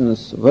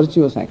actions,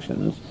 virtuous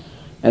actions.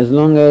 As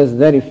long as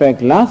their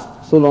effect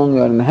lasts, so long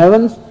you are in the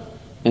heavens.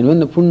 And when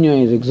the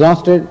punya is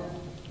exhausted,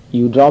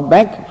 you drop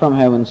back from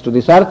heavens to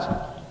this earth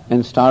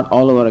and start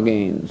all over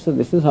again. So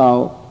this is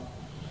how,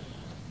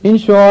 in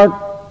short,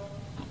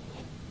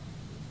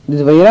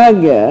 this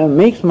vairagya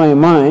makes my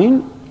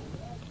mind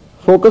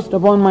focused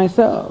upon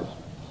myself.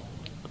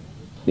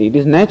 It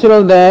is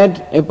natural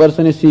that a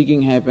person is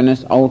seeking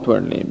happiness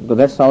outwardly, because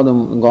that's how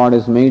God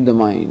has made the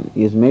mind.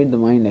 He has made the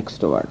mind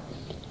extrovert.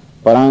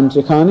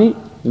 Paranchikhani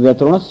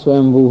vyatruna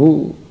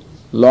swayambhuhu.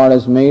 Lord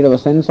has made our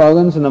sense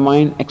organs and the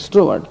mind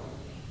extrovert.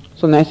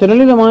 So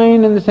naturally the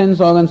mind and the sense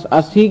organs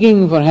are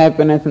seeking for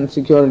happiness and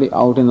security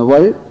out in the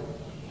world.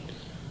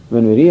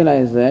 When we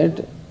realize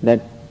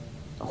that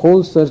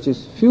whole search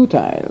is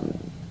futile,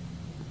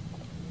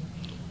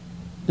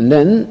 and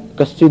then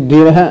kaschid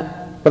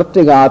dhiraha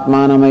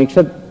pratyagatmanam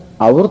aikshat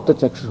avrta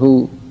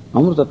chakshu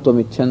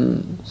amrutatvam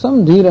icchan.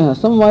 Some dhiraha,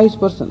 some wise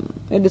person,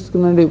 a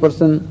discriminative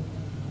person,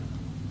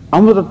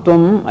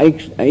 amrutatvam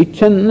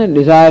icchan,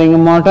 desiring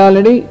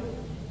immortality,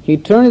 he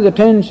turned his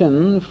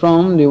attention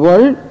from the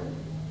world,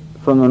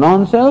 from the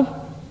non-self,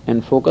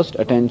 and focused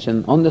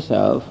attention on the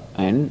self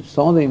and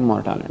saw the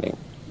immortality.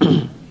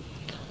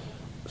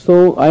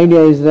 So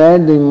idea is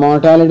that the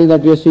immortality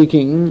that we are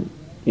seeking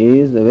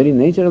is the very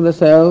nature of the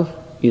self,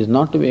 is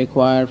not to be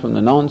acquired from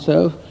the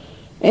non-self.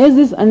 As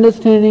this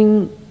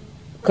understanding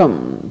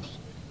comes,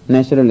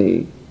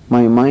 naturally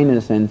my mind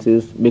and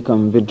senses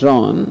become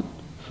withdrawn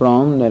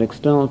from their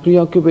external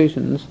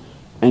preoccupations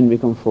and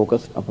become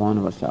focused upon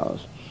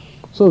ourselves.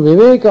 So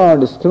viveka or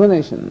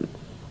discrimination,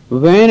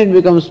 when it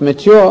becomes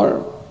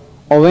mature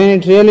or when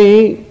it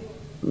really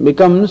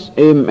becomes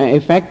a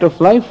fact of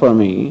life for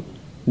me,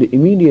 the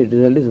immediate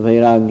result is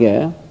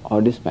vairagya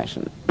or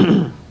dispassion.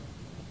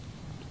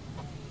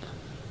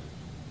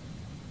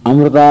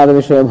 Amrutad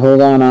vishaya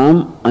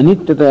bhoganam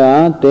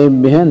anityataya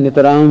tebhya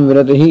nitaram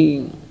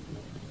viratihi.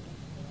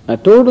 A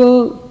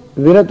total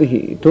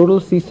viratihi, total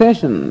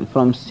cessation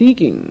from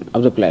seeking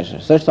of the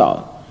pleasures, that's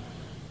all.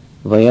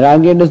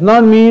 Vairagya does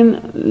not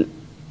mean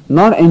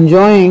not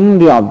enjoying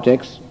the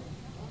objects.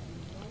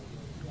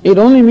 It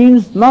only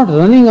means not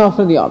running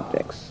after the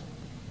objects.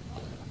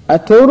 A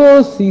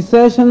total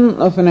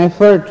cessation of an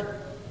effort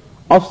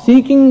of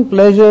seeking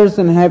pleasures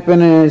and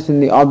happiness in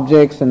the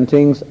objects and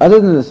things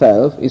other than the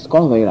self is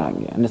called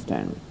vairagya.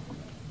 Understand?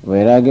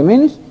 Vairagya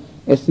means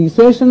a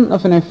cessation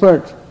of an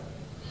effort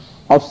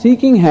of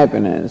seeking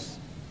happiness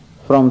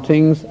from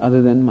things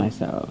other than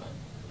myself.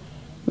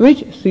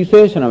 Which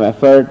cessation of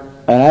effort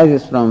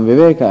arises from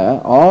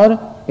viveka or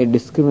a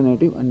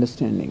discriminative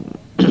understanding.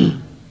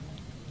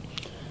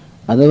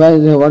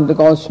 Otherwise, they have what they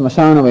call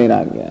smashana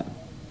vairagya.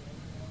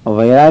 A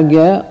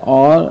vairagya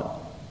or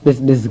this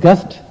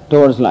disgust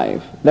towards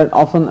life that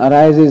often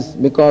arises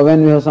because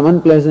when we have some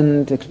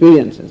unpleasant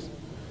experiences.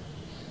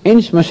 In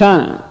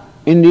smashana,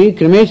 in the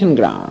cremation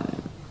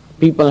ground,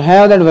 people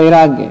have that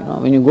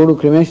vairagya. When you go to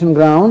cremation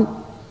ground,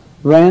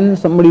 when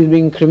somebody is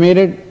being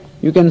cremated,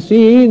 you can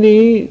see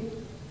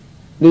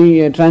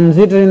the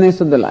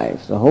transitoriness of the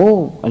life.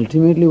 So,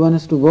 ultimately one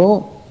has to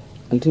go.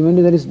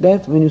 Ultimately there is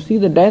death. When you see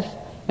the death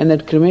and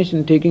that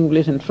cremation taking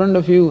place in front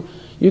of you,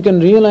 you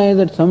can realize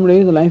that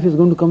someday the life is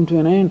going to come to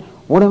an end.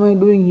 What am I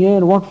doing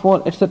here? What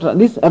for? Etc.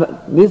 These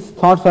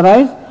thoughts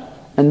arise,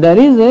 and there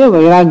is a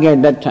vairagya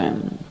at that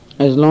time.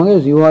 As long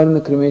as you are in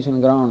the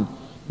cremation ground,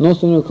 no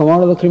sooner you come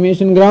out of the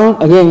cremation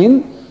ground,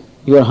 again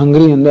you are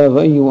hungry and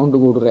therefore you want to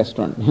go to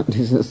restaurant.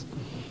 This is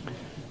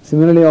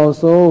similarly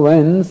also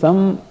when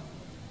some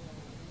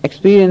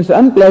experience,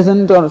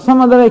 unpleasant or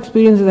some other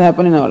experiences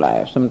happen in our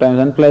life, sometimes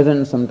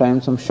unpleasant,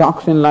 sometimes some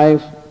shocks in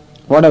life,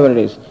 whatever it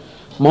is.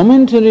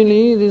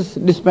 Momentarily this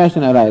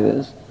dispassion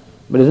arises,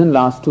 but it doesn't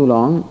last too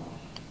long.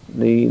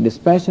 The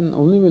dispassion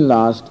only will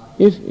last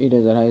if it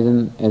has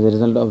arisen as a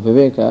result of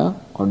viveka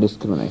or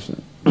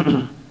discrimination.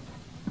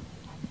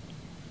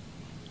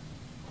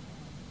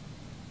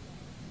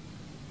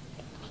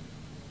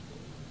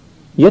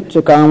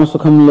 Yaccha kama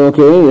sukham loke,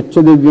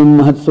 yaccha divyam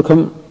mahat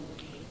sukham,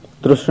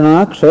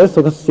 trishna kshaya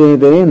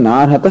sukhasyete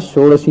narhata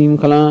shodasim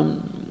kalam.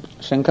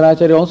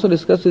 Shankaracharya also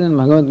discusses in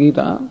Bhagavad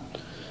Gita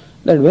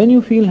that when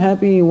you feel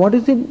happy, what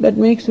is it that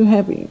makes you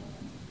happy?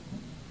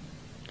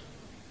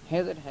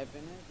 Has it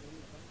happiness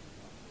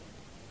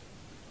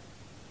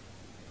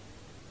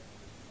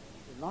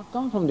not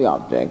come from the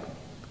object?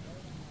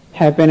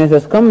 Happiness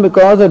has come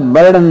because that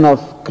burden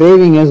of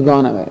craving has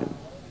gone away.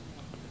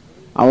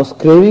 I was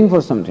craving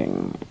for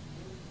something,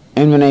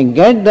 and when I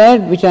get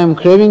that which I am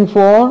craving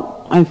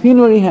for, I feel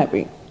very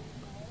happy.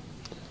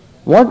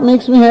 What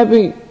makes me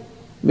happy?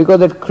 Because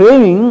that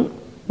craving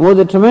was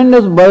a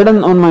tremendous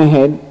burden on my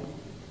head,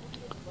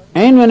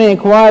 and when I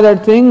acquire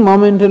that thing,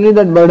 momentarily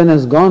that burden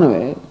has gone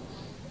away,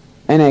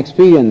 and I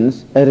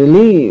experience a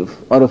relief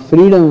or a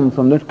freedom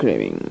from that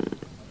craving.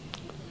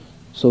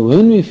 So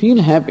when we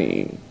feel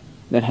happy,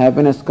 that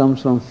happiness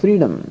comes from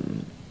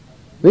freedom.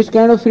 Which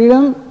kind of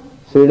freedom?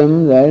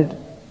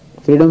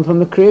 Freedom from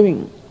the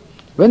craving.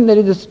 When there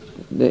is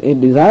a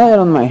desire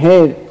on my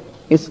head,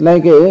 it's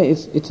like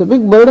it's a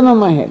big burden on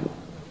my head.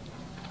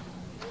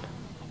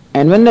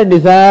 And when that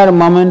desire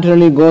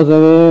momentarily goes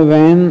away,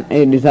 when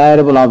a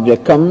desirable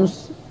object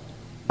comes,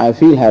 I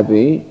feel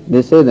happy.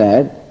 They say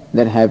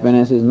that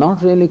happiness is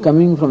not really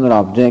coming from that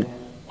object.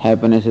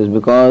 Happiness is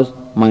because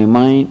my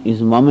mind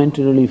is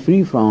momentarily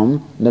free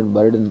from that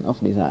burden of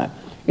desire.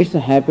 It's a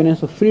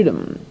happiness of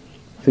freedom.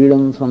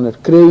 Freedom from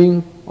that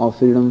craving or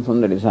freedom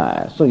from the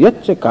desire. So,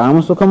 yaccha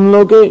kama sukham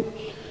loke,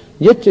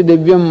 yaccha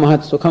divyam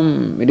mahat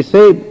sukham. It is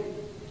said,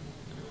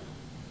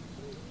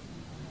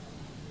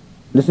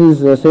 this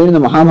is said in the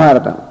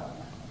Mahabharata,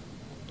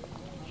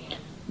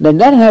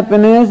 that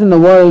happiness in the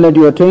world that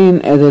you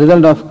attain as a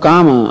result of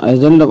karma, as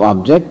a result of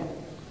object,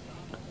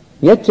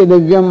 yaccha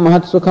divyam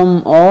mahat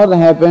sukham, or the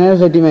happiness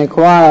that you may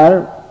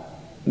acquire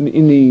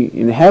in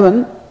the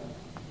heaven,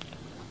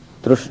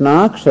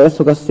 trishna kshaya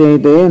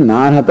sukhasyete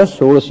narhata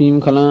shodashim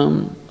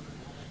khalam.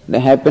 The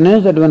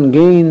happiness that one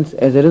gains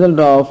as a result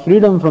of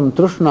freedom from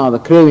trishna, the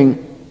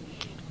craving,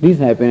 these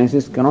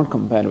happinesses cannot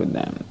compare with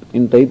them.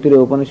 In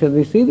Taittiriya Upanishad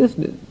we see this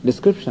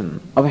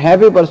description of a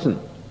happy person.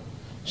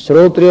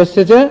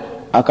 Shrotriyasya cha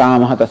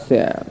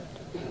akamahatasya.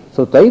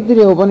 So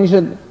Taittiriya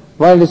Upanishad,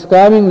 while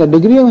describing the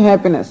degree of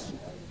happiness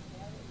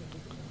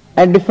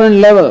at different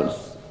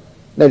levels,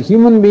 that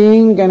human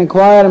being can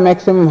acquire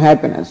maximum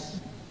happiness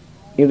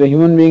if the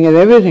human being has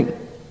everything.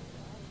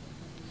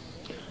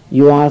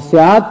 Yuva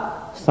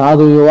syat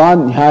sadhu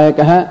yuva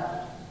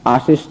dhyayakah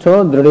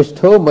ashishto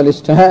dridishto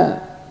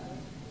balishthah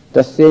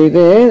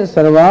tasyaite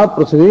sarva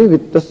prithvi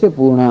vittasya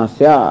purna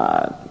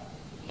syat.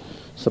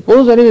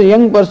 Suppose there is a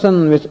young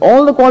person with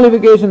all the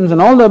qualifications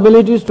and all the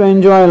abilities to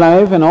enjoy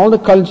life and all the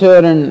culture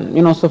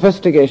and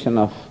sophistication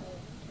of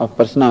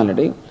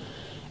personality,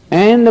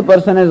 and the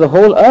person has the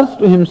whole earth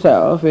to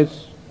himself,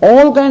 it's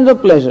all kinds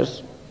of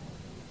pleasures.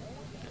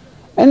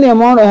 And the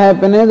amount of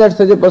happiness that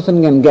such a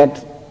person can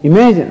get,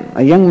 imagine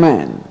a young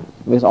man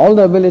with all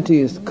the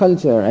abilities,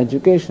 culture,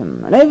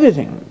 education and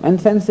everything,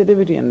 and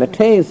sensitivity and the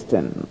taste,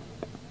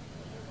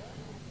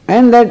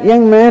 and that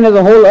young man has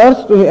a whole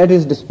earth at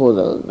his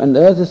disposal, and the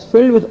earth is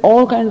filled with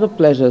all kinds of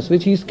pleasures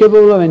which he is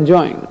capable of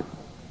enjoying.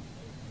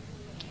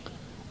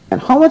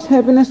 And how much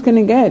happiness can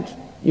he get?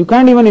 You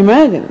can't even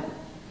imagine.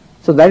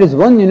 So that is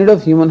 1 unit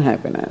of human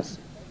happiness.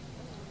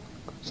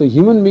 So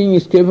human being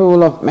is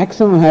capable of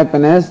maximum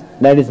happiness,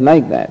 that is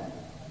like that.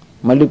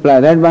 Multiply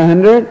that by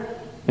 100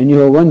 and you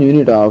have 1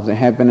 unit of the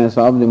happiness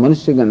of the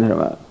Manushya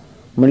Gandharva.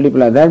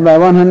 Multiply that by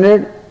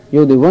 100, you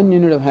have the 1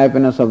 unit of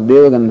happiness of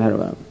Deva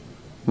Gandharva.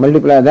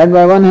 Multiply that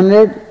by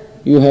 100,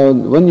 you have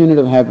 1 unit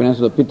of happiness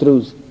of the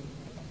Pitrus.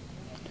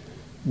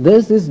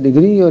 Thus this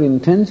degree or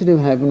intensity of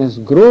happiness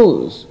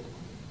grows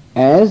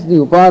as the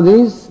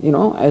upadhis,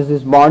 as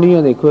this body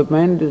or the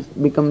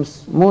equipment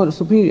becomes more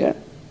superior.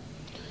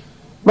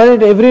 But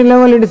at every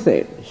level it is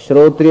said,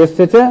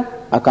 Shrotriyasya cha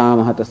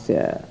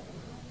akamahatasya.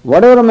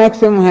 Whatever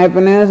maximum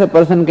happiness a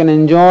person can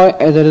enjoy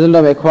as a result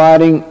of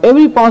acquiring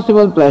every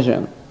possible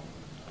pleasure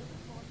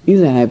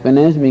is a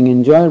happiness being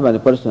enjoyed by the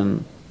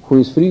person who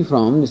is free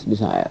from this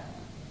desire.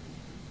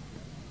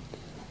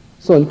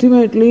 So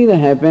ultimately the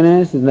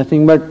happiness is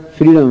nothing but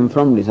freedom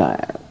from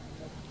desire.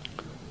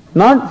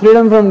 Not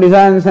freedom from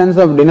desire in the sense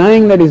of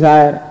denying the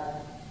desire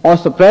or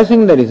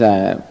suppressing the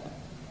desire,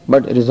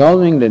 but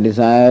resolving the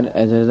desire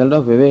as a result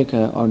of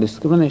viveka or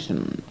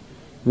discrimination.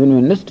 When we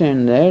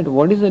understand that,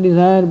 what is the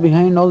desire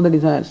behind all the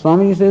desires?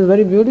 Swami says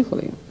very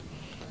beautifully,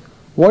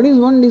 what is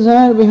one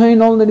desire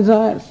behind all the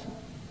desires?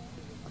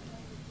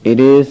 It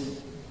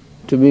is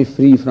to be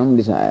free from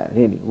desire,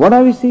 really. What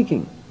are we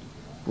seeking?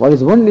 What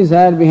is one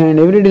desire behind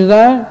every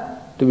desire?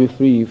 To be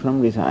free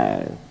from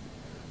desire.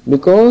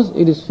 Because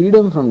it is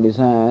freedom from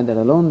desire that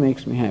alone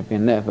makes me happy,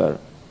 and therefore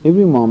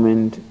every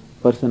moment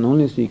person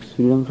only seeks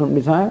freedom from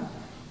desire.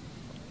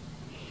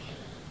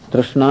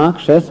 Trishna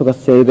kshaya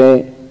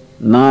sukhasyete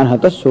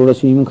narhata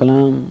shodashim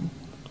khalam.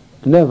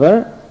 And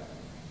therefore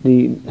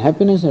the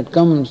happiness that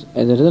comes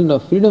as a result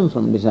of freedom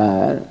from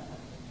desire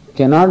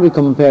cannot be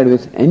compared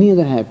with any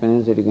other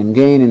happiness that you can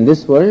gain in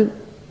this world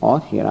or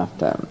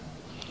hereafter.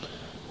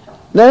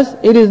 Thus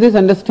it is this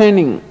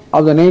understanding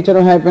of the nature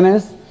of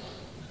happiness,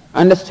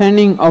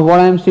 understanding of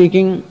what I am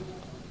seeking,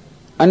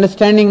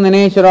 understanding the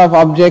nature of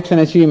objects and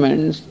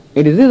achievements,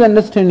 it is this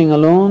understanding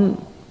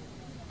alone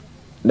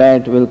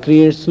that will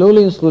create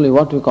slowly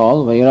what we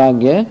call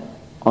vairagya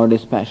or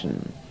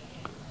dispassion.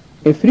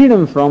 A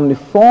freedom from the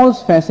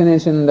false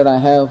fascination that I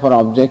have for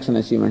objects and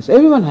achievements.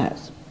 Everyone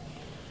has.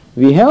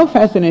 We have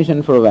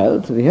fascination for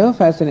wealth, we have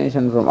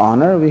fascination for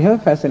honor, we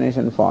have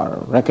fascination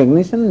for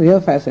recognition, we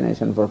have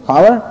fascination for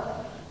power,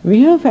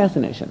 we have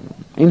fascination,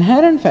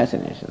 inherent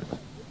fascination.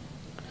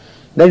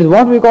 That is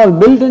what we call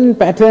built-in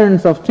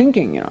patterns of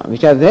thinking,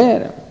 which are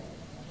there.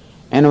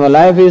 And our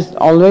life is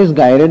always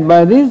guided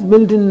by these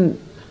built-in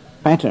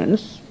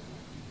patterns.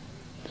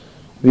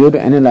 We have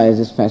to analyze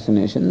these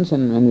fascinations,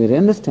 and when we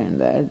understand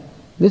that,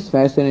 this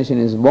fascination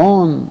is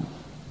born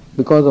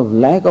because of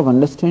lack of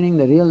understanding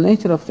the real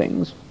nature of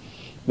things,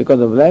 because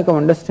of lack of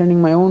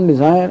understanding my own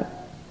desire,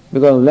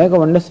 because of lack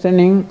of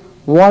understanding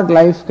what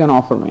life can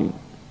offer me.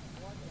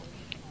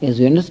 As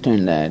we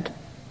understand that,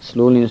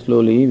 slowly,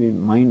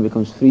 mind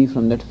becomes free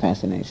from that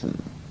fascination.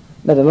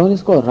 That alone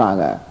is called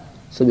raga.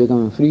 So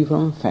becoming free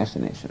from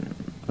fascination,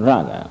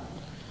 raga.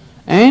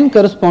 And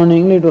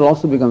correspondingly it will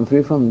also become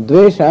free from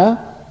dvesha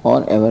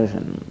or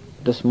aversion.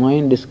 This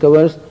mind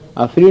discovers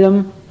a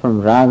freedom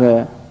from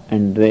raga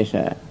and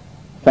dvesha,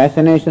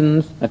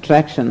 fascinations,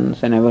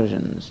 attractions and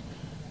aversions.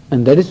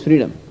 And that is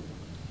freedom.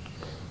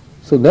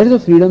 So that is the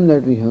freedom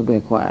that we have to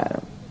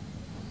acquire.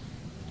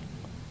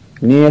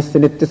 Niyasya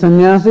nitya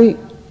sannyasi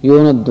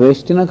Yona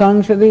dveshtina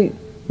kankshati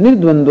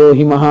nirdvando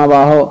hi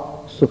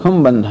mahabaho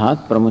sukham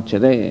bandhat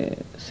pramuchyate.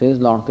 Says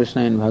Lord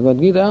Krishna in Bhagavad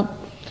Gita,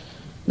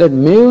 that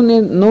may you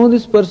know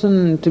this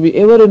person to be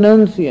ever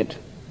renunciate.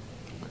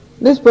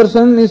 This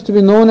person is to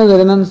be known as a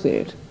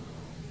renunciate.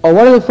 Or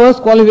what is the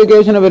first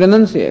qualification of a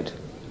renunciate?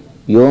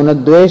 Yo na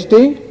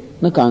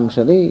dveshti na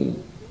kankshati.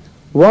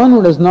 One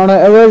who does not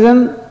have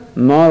aversion,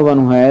 nor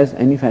one who has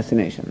any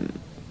fascination.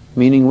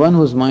 Meaning one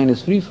whose mind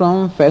is free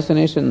from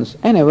fascinations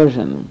and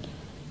aversion.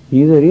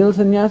 He is a real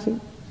sannyasi.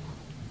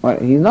 Well,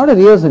 he is not a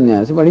real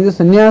sannyasi, but he is a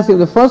sannyasi of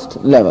the first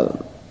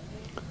level.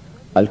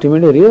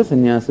 Ultimately, a real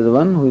sannyasi is the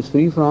one who is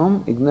free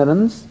from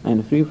ignorance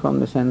and free from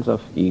the sense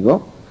of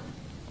ego.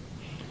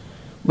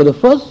 But the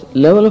first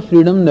level of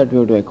freedom that we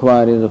have to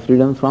acquire is the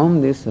freedom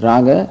from this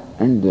raga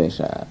and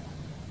dvesha.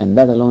 And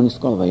that alone is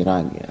called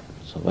vairagya.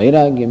 So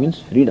vairagya means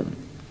freedom.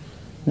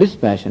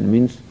 Dispassion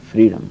means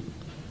freedom.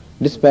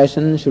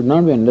 Dispassion should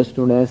not be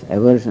understood as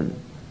aversion.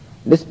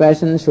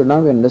 Dispassion should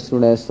not be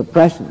understood as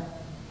suppression,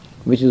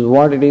 which is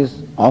what it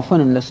is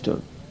often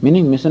understood,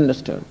 meaning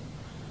misunderstood.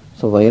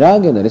 So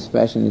vairagya, the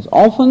dispassion, is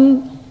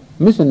often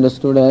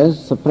misunderstood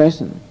as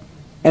suppression,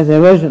 as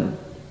aversion,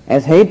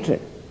 as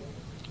hatred.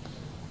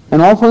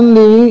 And often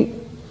the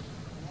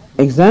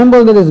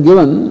example that is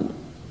given,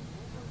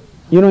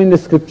 in the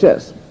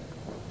scriptures,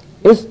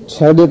 is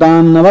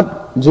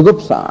chaditannavat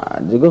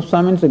jugupsa.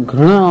 Jugupsa means a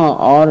ghrana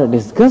or a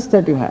disgust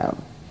that you have.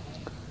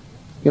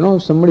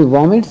 If somebody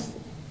vomits,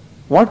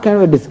 what kind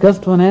of a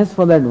disgust one has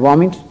for that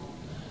vomit?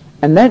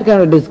 And that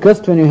kind of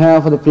disgust when you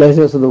have for the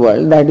pleasures of the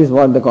world, that is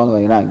what they call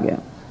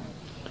vairagya.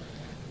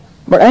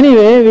 But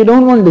anyway, we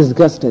don't want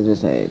disgust, as we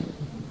said.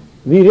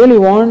 We really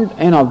want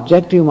an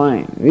objective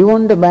mind. We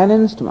want a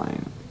balanced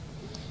mind.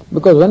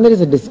 Because when there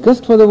is a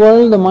disgust for the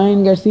world, the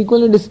mind gets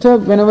equally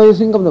disturbed whenever you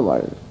think of the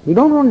world. We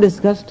don't want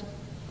disgust.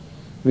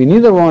 We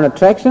neither want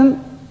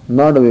attraction,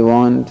 nor do we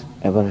want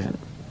aversion.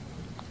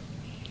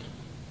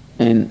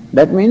 And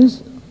that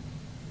means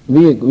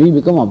we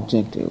become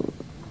objective.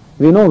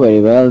 We know very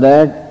well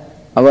that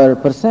our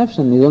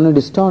perception is only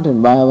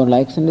distorted by our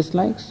likes and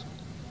dislikes.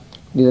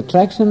 These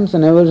attractions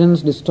and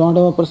aversions distort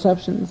our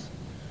perceptions.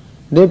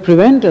 They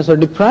prevent us or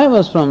deprive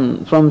us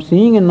from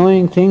seeing and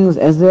knowing things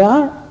as they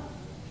are.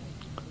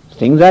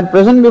 Things are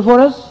present before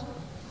us.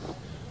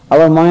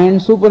 Our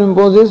mind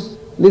superimposes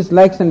these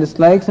likes and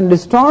dislikes and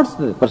distorts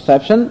the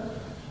perception,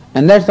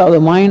 and that's how the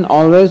mind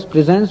always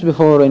presents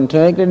before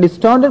intellect a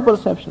distorted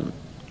perception.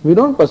 We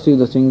don't perceive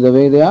the things the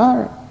way they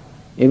are.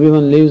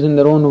 Everyone lives in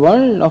their own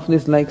world of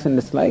these likes and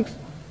dislikes,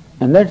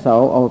 and that's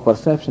how our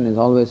perception is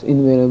always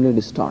invariably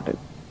distorted.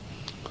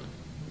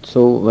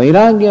 So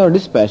vairagya or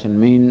dispassion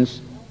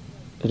means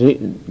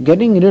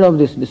getting rid of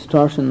these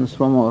distortions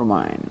from our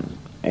mind,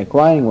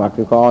 acquiring what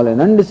we call an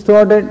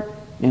undistorted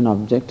and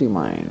objective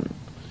mind.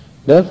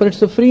 Therefore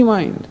it's a free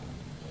mind,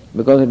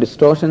 because the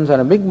distortions are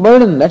a big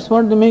burden. That's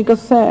what they make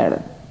us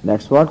sad.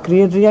 That's what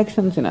creates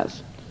reactions in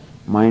us.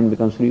 Mind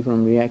becomes free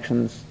from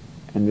reactions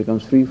and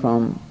becomes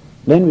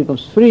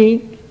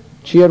free,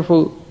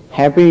 cheerful,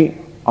 happy,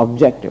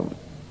 objective.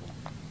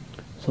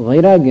 So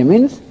vairagya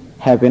means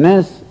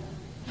happiness,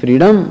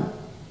 freedom,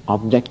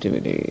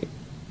 objectivity.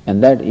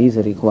 And that is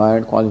a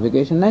required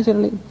qualification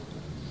naturally.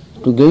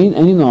 To gain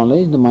any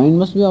knowledge, the mind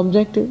must be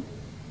objective.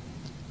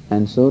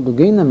 And so to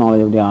gain the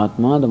knowledge of the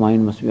Atma, the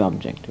mind must be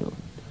objective.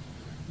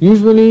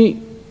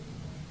 Usually,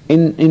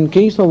 in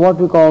case of what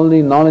we call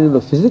the knowledge of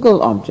the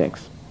physical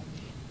objects,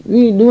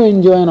 we do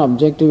enjoy an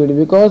objectivity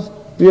because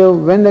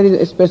when there is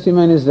a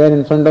specimen is there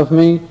in front of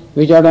me,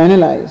 which I have to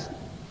analyze.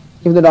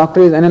 If the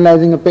doctor is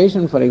analyzing a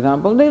patient, for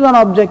example, there is an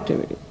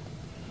objectivity.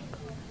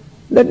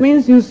 That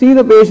means you see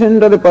the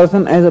patient or the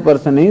person as a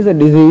person is, the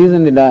disease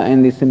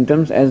and the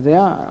symptoms as they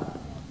are.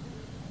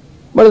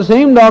 But the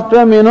same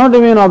doctor may not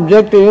remain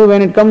objective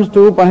when it comes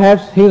to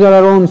perhaps his or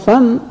her own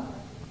son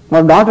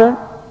or daughter.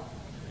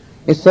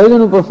 A surgeon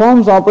who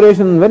performs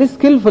operation very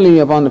skillfully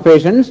upon the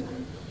patients,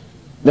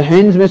 the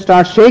hands may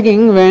start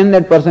shaking when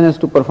that person has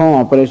to perform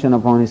operation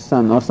upon his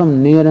son or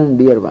some near and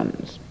dear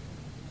ones,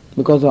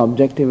 because the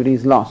objectivity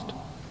is lost.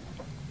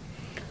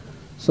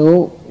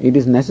 So it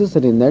is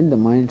necessary that the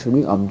mind should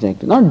be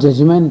objective, not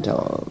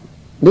judgmental.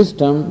 This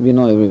term we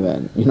know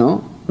everywhere,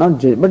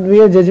 but we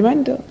are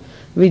judgmental.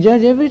 We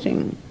judge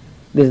everything.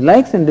 These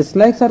likes and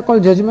dislikes are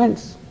called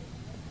judgments.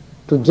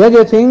 To judge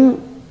a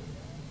thing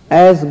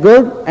as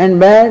good and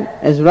bad,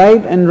 as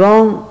right and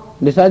wrong,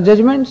 these are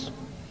judgments.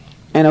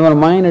 And our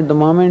mind at the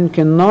moment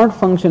cannot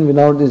function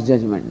without these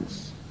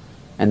judgments.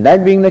 And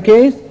that being the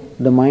case,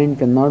 the mind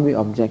cannot be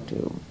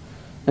objective.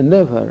 And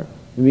therefore,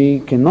 we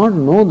cannot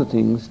know the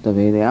things the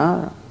way they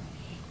are.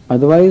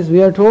 Otherwise,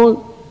 we are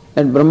told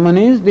that Brahman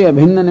is the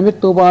abhinna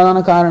nimitta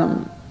upadana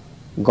karanam.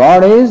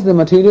 God is the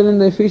material and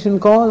the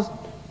efficient cause.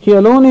 He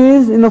alone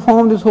is in the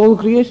form of this whole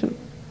creation.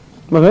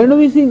 But where do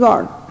we see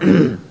God?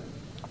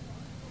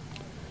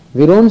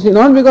 We don't see,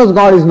 not because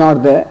God is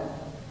not there.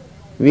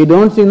 We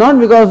don't see not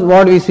because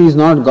what we see is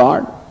not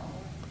God,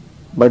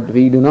 but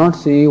we do not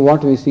see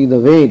what we see the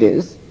way it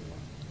is.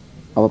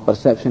 Our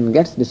perception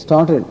gets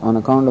distorted on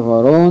account of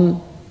our own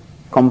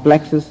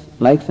complexes,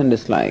 likes and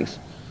dislikes.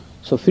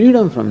 So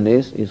freedom from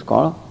this is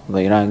called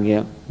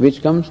Vairagya,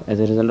 which comes as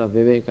a result of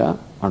Viveka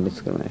or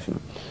discrimination.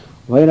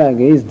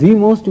 Vairagya is the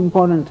most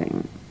important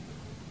thing.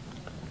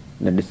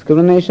 The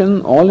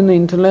discrimination, all in the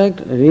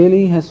intellect,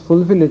 really has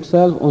fulfilled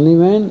itself only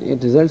when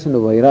it results into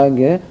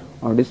Vairagya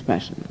or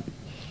dispassion.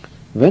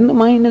 When the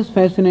mind has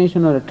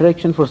fascination or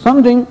attraction for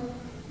something,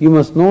 you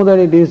must know that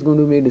it is going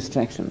to be a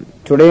distraction,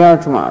 today or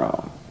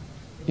tomorrow.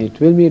 It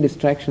will be a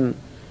distraction,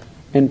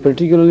 and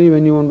particularly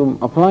when you want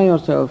to apply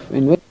yourself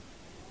in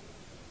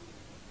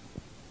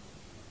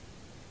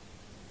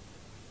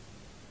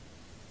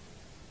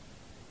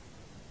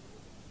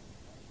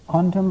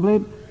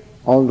contemplate,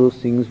 all those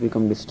things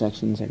become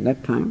distractions at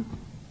that time.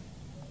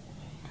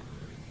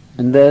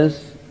 And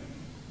thus,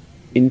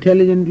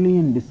 intelligently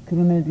and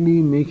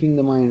discriminately making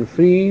the mind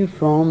free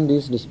from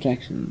these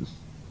distractions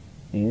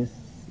is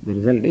the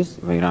result is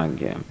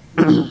Vairagya.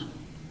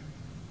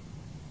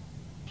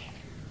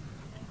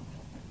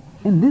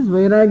 And this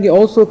Vairagya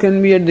also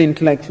can be at the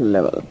intellectual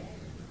level.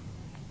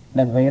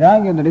 That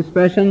Vairagya, that is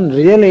passion,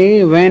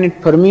 really when it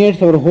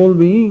permeates our whole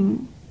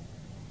being,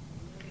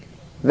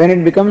 when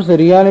it becomes a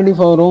reality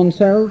for our own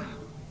self,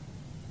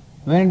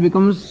 when it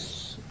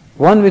becomes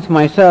one with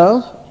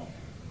myself,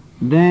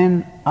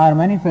 then are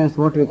manifest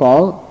what we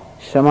call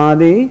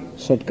Samadhi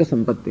Shatka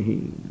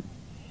Sampatti.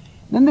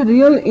 Then the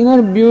real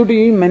inner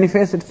beauty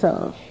manifests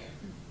itself,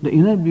 the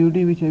inner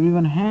beauty which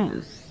everyone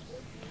has.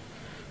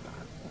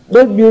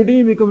 That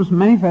beauty becomes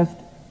manifest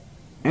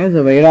as a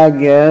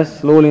Vairagya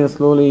slowly and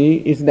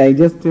slowly is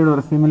digested or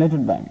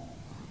assimilated by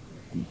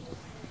me.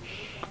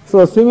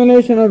 So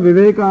assimilation of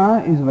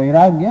Viveka is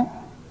Vairagya,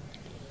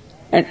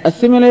 and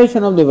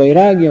assimilation of the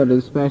Vairagya or the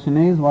dispassion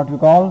is what we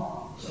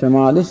call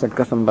Samadhi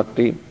Shatka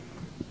Sampatti.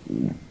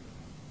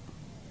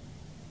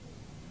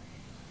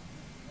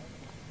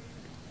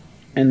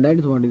 And that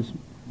is what is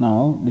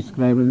now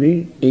described in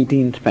the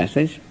 18th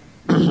passage.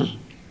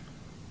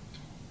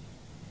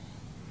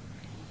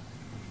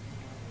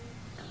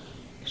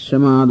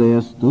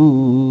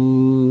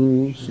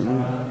 Shamadayastu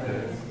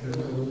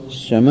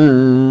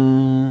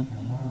Shama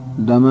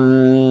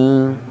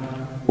Dama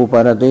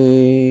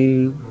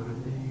Uparate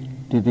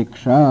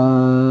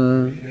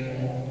Titiksha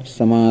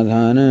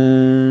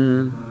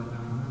Samadhana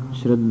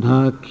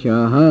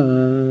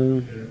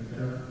Shraddhakyaha.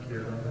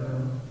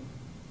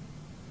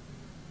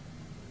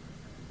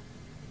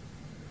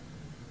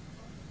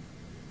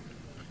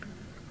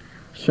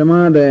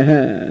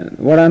 Shamadaya,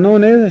 what are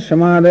known as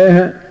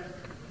Shamadaya,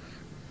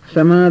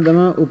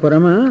 Shamadama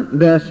Uparama.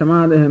 The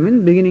Shamadaya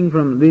means beginning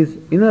from this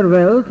inner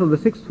wealth of the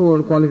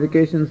sixfold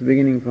qualifications,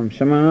 beginning from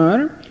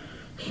Shamar,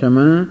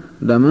 Shama,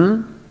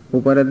 Dama,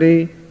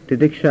 Uparati,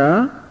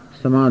 Titiksha,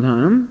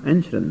 Samadhanam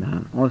and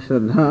Shraddha, or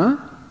Shraddha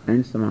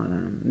and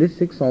Samadhanam. These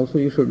six also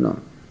you should know.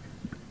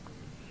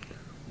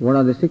 What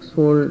are the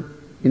sixfold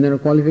inner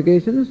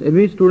qualifications?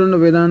 Every student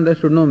of Vedanta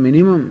should know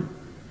minimum.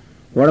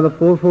 What are the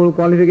fourfold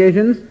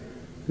qualifications?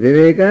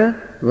 Viveka,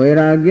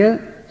 Vairagya,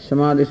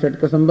 Samadhi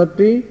Shatka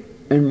Sampatti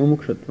and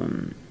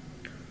Mumukshutvam.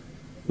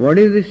 What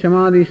is the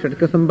Samadhi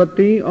Shatka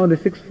Sampatti or the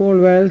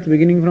sixfold wealth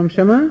beginning from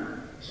Shama?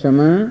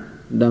 Shama,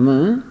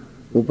 Dama,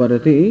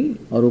 Uparati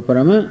or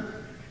Uparama,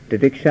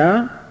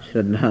 Titiksha,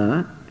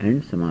 Shraddha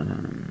and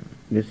Samadhanam.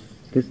 These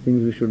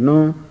things we should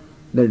know.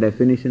 The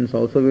definitions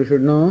also we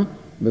should know,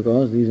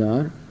 because these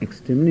are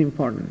extremely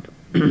important.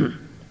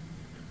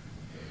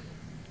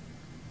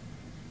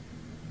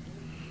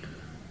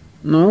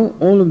 Now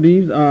all of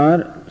these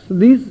are, so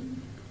these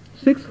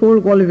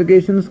sixfold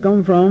qualifications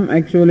come from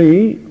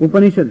actually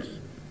Upanishads.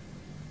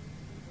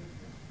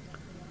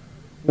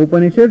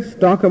 Upanishads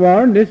talk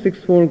about these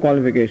sixfold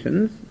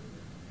qualifications.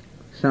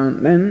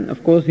 Then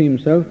of course he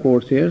himself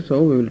quotes here,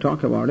 so we will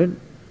talk about it.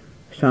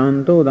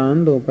 Shanto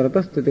dando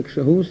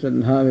paratastitikshahu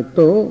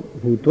shraddhavitto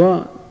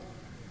bhutva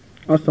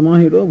or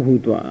samahito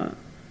bhutva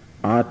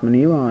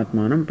atmaneva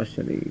atmanam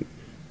pashyati.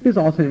 This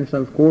author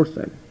himself quotes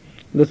that.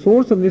 The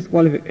source of these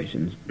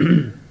qualifications,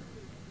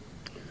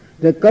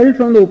 they are culled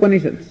from the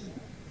Upanishads.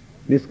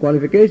 These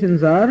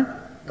qualifications are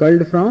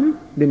culled from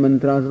the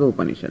mantras of the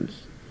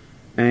Upanishads.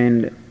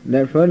 And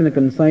therefore in a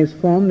concise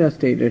form they are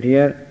stated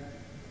here,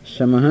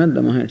 Shamaha,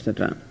 Damaha,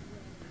 etc.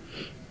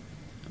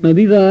 Now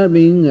these are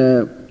being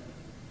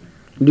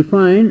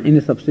defined in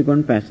the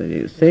subsequent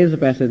passages. Says the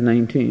passage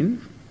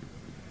 19,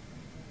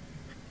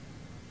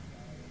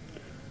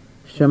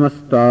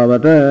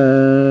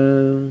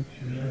 Shamastavata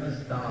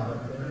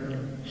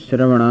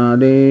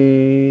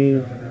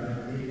Shravanade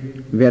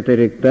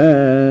Vyatirikta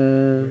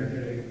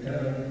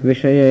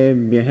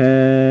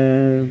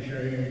Vishayebhyah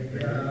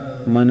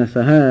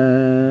Manasaha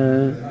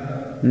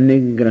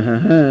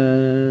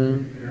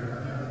Nigraha.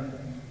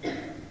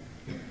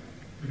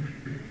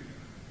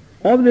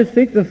 Of the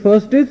six, the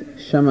first is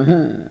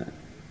Shamaha.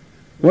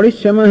 What is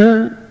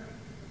Shamaha?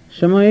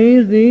 Shama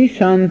is the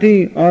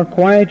Shanti or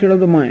quietude of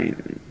the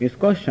mind. It's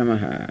called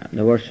Shamaha.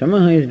 The word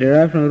Shamaha is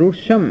derived from the root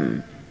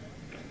Sham.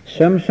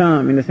 Sham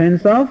Sham in the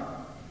sense of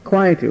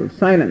quietude,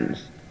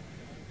 silence.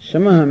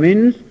 Shamaha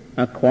means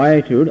a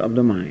quietude of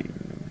the mind.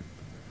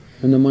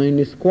 When the mind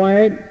is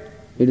quiet,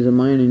 it is a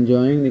mind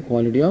enjoying the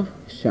quality of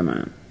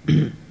Shama.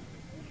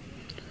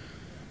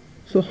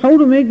 So how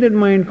to make that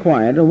mind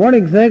quiet, or what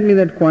exactly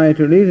that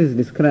quietude is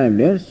described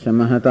here.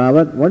 Shamaha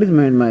tavat. What is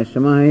meant by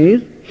shamaha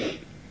is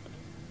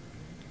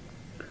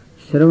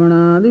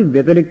Shravanadi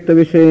Vyatarikta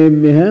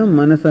Vishayabhya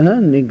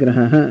Manasaha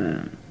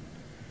Nigraha.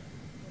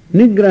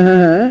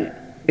 Nigraha,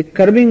 a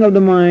curbing of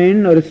the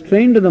mind or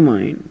restraint of the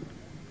mind.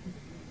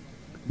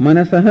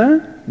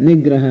 Manasaha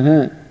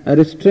Nigraha, a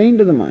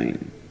restraint of the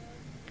mind.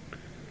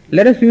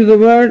 Let us use the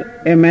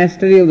word a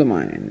mastery of the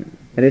mind.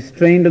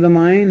 Restraint of the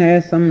mind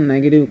has some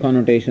negative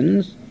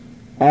connotations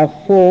of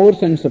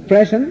force and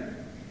suppression,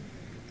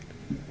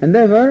 and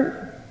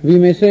therefore we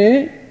may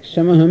say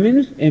Shamaha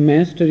means a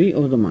mastery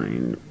of the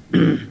mind.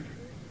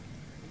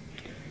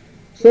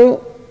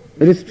 So,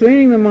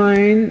 restraining the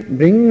mind,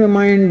 bringing the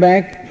mind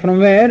back from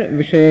where?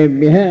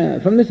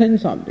 Vishayabhya, from the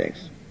sense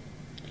objects.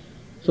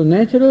 So,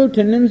 natural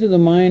tendency of the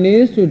mind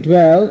is to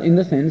dwell in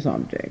the sense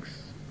objects,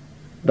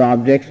 the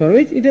objects for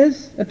which it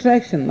has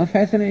attraction or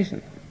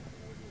fascination.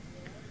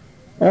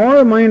 Or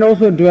the mind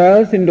also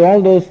dwells into all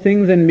those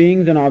things and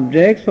beings and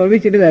objects for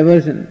which it is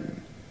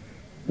aversion.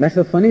 That's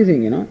the funny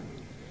thing,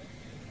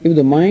 If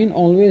the mind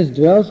always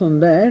dwells on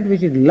that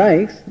which it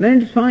likes,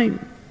 then it's fine.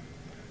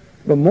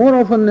 But more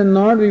often than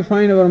not, we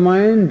find our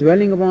mind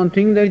dwelling upon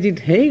things that it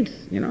hates,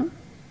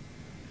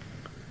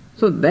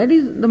 So that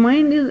is, the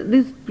mind is,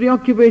 this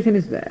preoccupation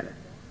is there.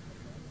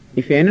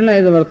 If you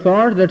analyze our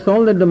thoughts, that's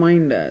all that the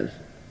mind does.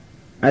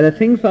 Either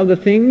thinks of the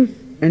things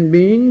and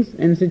beings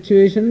and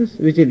situations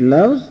which it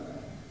loves,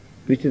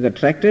 which is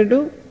attracted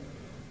to,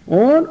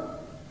 or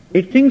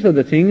it thinks of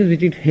the things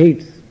which it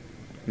hates.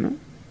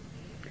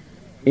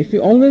 If we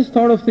always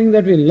thought of things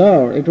that we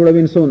loved, it would have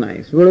been so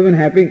nice, we would have been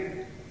happy.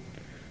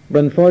 But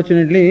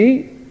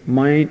unfortunately,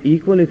 mind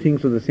equally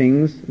thinks of the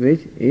things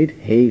which it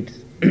hates.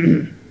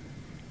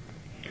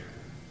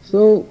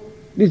 So,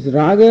 this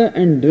raga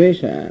and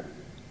dvesha,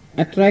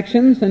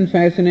 attractions and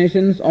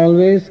fascinations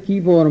always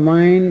keep our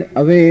mind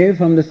away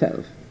from the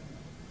self.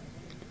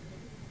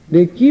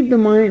 They keep the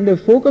mind, the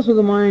focus of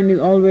the mind is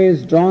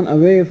always drawn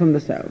away from the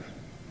self.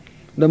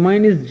 The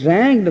mind is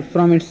dragged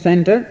from its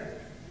center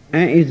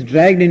and is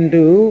dragged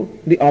into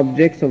the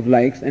objects of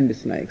likes and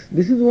dislikes.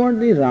 This is what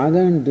the raga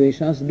and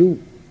dveshas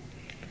do.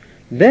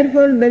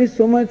 Therefore, there is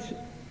so much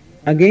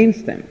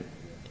against them.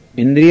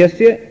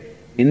 Indriyasya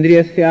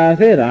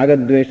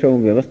ragadvesho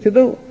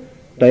vyavasthito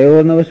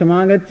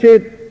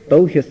tayornavashamagachet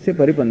tauhyasya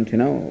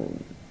paripanthino.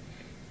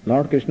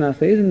 Lord Krishna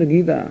says in the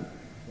Gita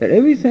that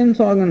every sense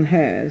organ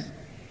has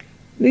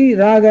the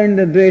raga and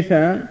the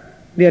dvesha,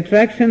 the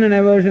attraction and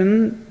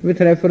aversion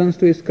with reference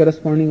to its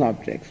corresponding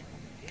objects.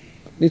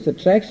 These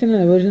attraction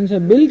and aversions are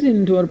built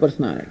into our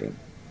personality.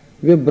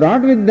 We are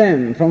brought with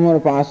them from our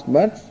past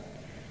births,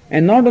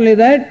 and not only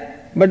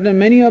that, but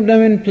many of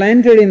them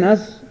implanted in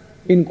us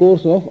in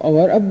course of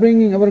our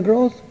upbringing, our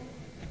growth.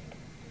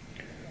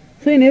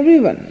 So in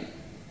everyone,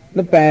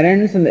 the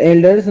parents and the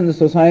elders and the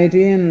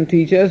society and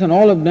teachers and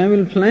all of them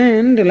will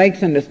plant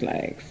likes and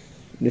dislikes.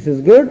 This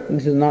is good,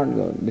 this is not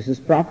good. This is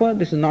proper,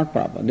 this is not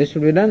proper. This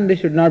should be done,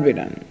 this should not be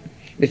done.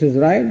 This is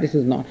right, this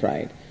is not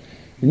right.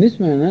 In this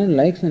manner,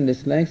 likes and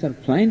dislikes are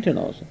planted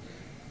also.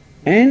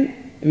 And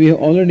we have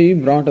already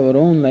brought our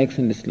own likes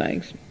and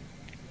dislikes.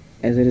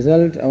 As a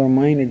result, our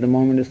mind at the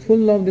moment is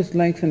full of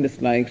dislikes and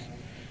dislikes,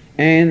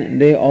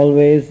 and they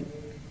always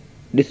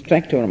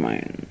distract our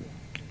mind.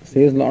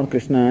 Says Lord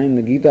Krishna in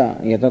the Gita,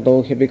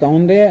 Yatato hyapi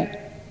kaundeya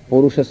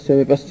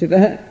purushasya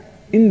vipaschitah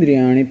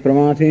indriyani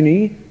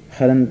pramathini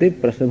haranti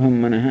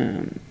prasabham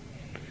manaha.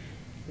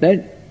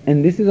 That,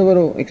 and this is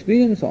our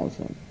experience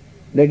also,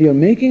 that you are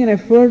making an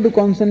effort to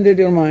concentrate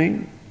your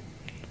mind,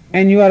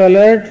 and you are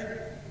alert,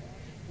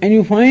 and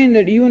you find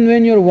that even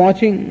when you are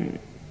watching,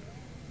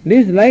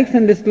 these likes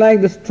and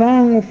dislikes, the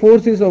strong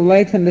forces of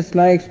likes and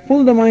dislikes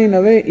pull the mind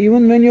away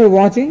even when you are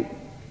watching,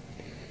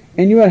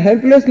 and you are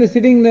helplessly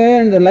sitting there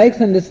and the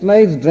likes and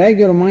dislikes drag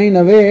your mind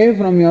away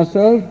from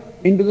yourself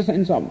into the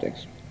sense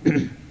objects.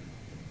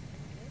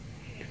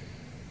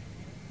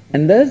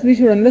 And thus we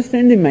should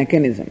understand the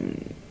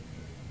mechanism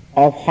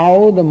of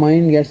how the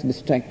mind gets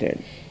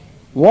distracted.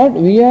 What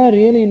we are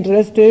really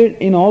interested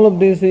in all of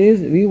this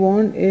is we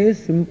want a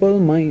simple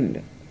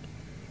mind.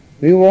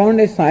 We want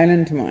a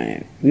silent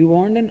mind. We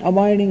want an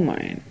abiding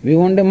mind. We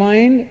want a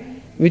mind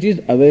which is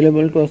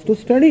available to us to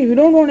study. We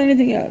don't want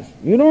anything else.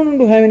 We don't want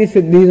to have any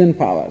siddhis and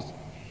powers.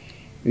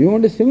 We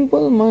want a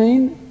simple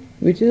mind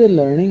which is a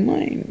learning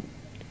mind.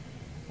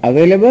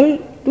 Available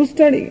to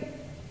study.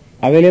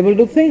 Available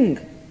to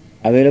think.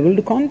 Available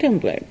to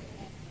contemplate.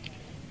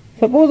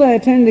 Suppose I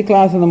attend the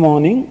class in the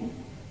morning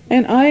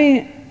and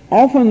I'm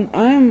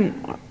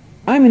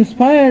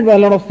inspired by a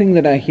lot of things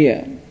that I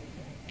hear.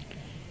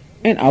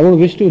 And I would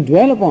wish to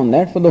dwell upon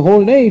that for the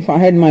whole day if I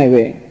had my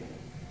way.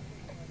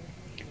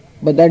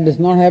 But that does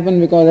not happen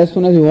because as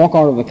soon as you walk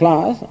out of the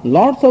class,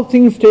 lots of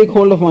things take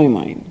hold of my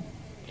mind.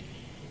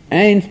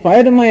 And in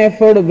spite of my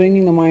effort of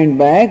bringing the mind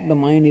back, the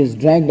mind is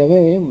dragged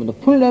away,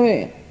 pulled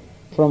away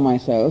from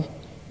myself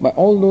by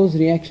all those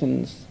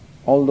reactions,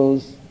 all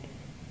those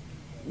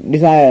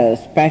desires,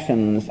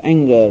 passions,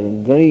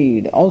 anger,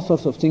 greed, all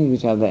sorts of things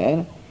which are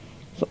there.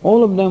 So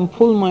all of them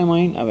pull my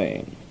mind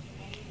away.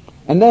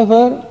 And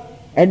therefore,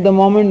 at the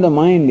moment the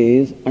mind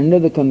is under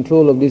the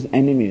control of these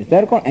enemies. They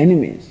are called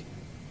enemies.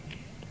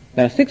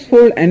 There are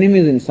sixfold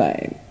enemies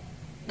inside.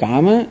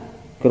 Kama,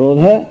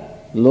 Krodha,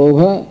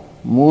 Lobha,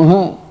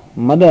 Moha,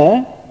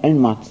 Mada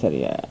and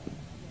Matsarya.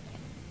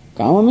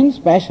 Kama means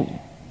passion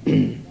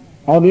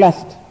or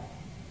lust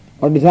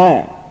or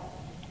desire.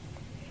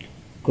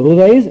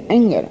 Krodha is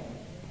anger.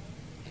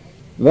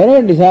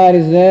 Wherever desire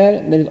is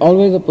there is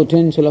always a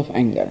potential of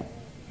anger.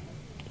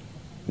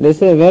 They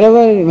say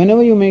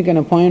whenever you make an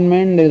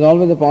appointment, there is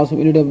always a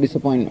possibility of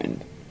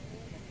disappointment.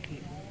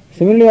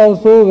 Similarly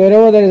also,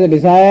 wherever there is a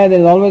desire, there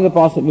is always a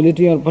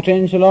possibility or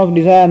potential of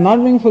desire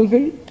not being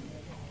fulfilled.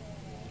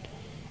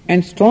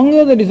 And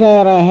stronger the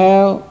desire I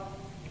have,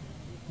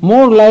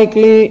 more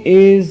likely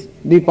is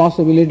the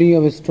possibility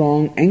of a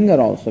strong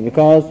anger also.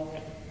 Because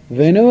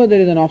whenever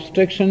there is an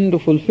obstruction to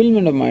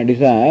fulfillment of my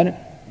desire,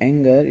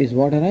 anger is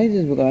what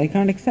arises because I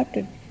can't accept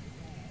it.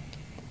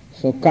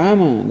 So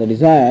kama, the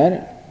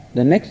desire,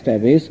 the next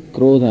step is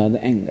krodha,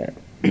 the anger.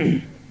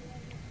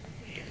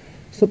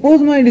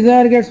 Suppose my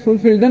desire gets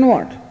fulfilled, then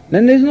what?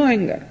 Then there is no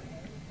anger.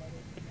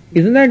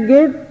 Isn't that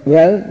good?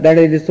 Well, that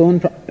is its own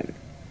problem.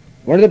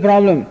 What is the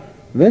problem?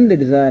 When the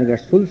desire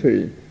gets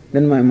fulfilled,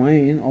 then my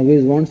mind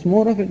always wants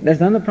more of it.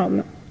 That's another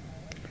problem.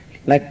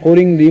 Like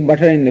pouring the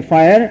butter in the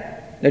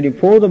fire, that you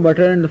pour the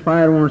butter and the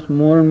fire wants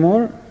more and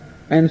more.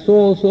 And so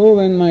also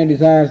when my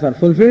desires are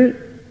fulfilled,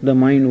 the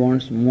mind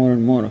wants more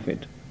and more of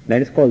it.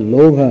 That is called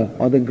lobha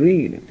or the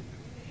greed.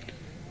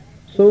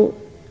 So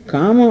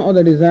kama or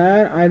the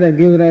desire either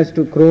gives rise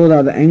to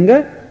krodha, the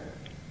anger,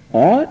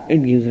 or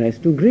it gives rise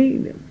to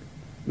greed.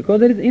 Because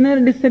there is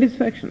inner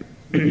dissatisfaction.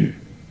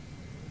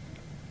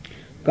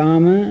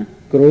 Kama,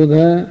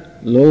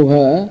 krodha,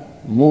 lobha,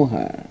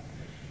 moha.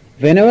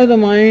 Whenever the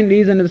mind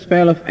is under the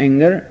spell of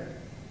anger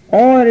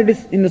or it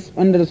is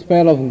under the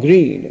spell of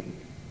greed,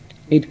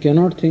 it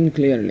cannot think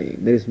clearly.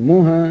 There is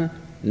moha,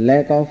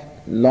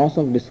 loss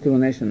of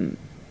discrimination,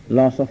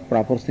 loss of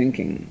proper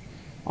thinking.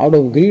 Out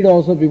of greed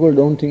also people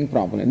don't think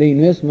properly. They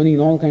invest money in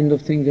all kinds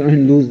of things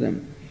and lose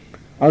them.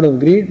 Out of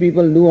greed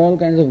people do all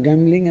kinds of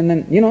gambling and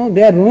then,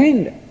 they are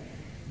ruined.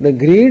 The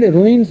greed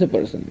ruins a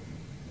person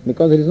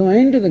because there is no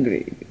end to the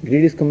greed.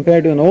 Greed is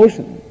compared to an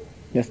ocean.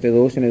 Just as the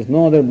ocean has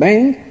no other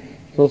bank,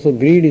 so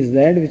greed is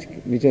that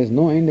which has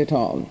no end at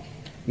all.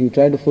 You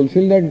try to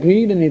fulfill that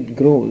greed and it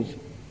grows.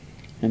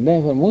 And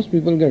therefore most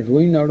people get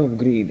ruined out of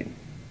greed.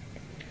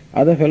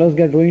 Other fellows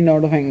get ruined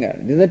out of anger.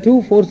 These are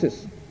two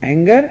forces,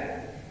 anger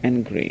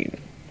and greed.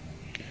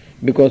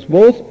 Because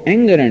both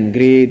anger and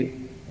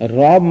greed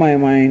rob my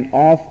mind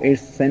of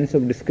its sense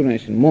of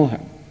discrimination,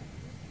 moha.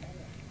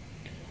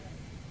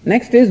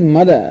 Next is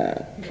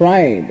mada,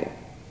 pride,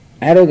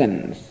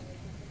 arrogance.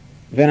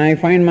 When I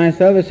find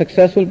myself a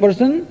successful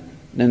person,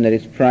 then there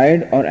is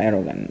pride or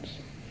arrogance.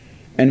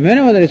 And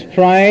whenever there is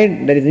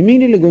pride, there is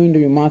immediately going to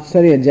be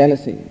matsarya,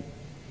 jealousy.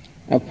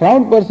 A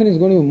proud person is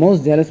going to be the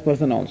most jealous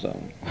person also.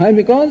 Why?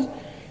 Because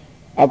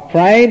a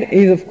pride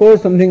is of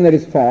course something that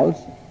is false,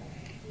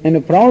 and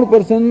a proud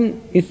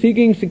person is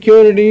seeking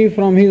security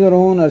from his or her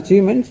own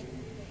achievements,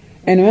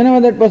 and whenever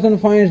that person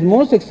finds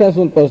more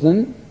successful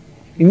person,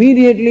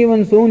 immediately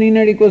one's own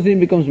inadequacy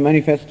becomes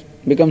manifest,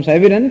 becomes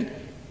evident,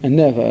 and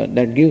therefore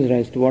that gives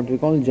rise to what we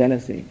call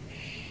jealousy.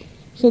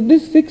 So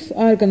these six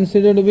are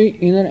considered to be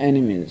inner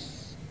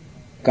enemies.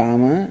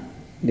 Kama,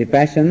 the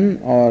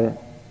passion or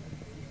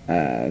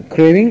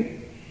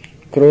craving,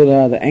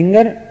 krodha, the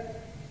anger,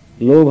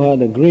 lobha,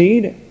 the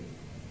greed,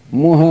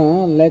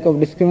 moha, lack of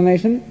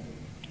discrimination,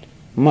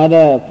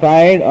 mada,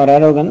 pride or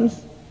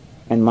arrogance,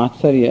 and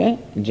matsarya,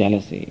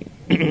 jealousy.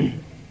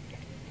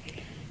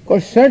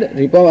 Called shad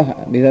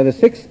ripavaha. These are the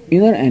six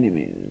inner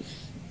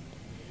enemies.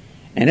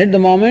 And at the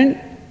moment,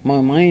 my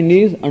mind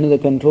is under the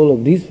control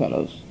of these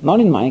fellows, not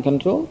in my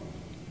control.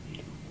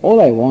 All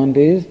I want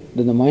is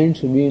that the mind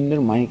should be under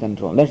my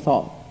control. That's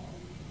all.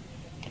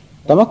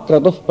 Tamak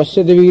kratuh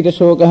pashyati vita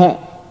shokah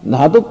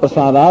dhatu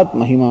prasadat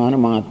mahimana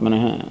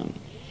matmanah.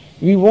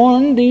 We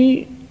want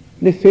the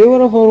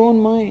favor of our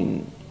own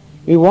mind.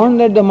 We want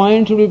that the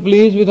mind should be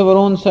pleased with our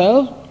own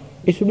self.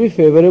 It should be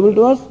favorable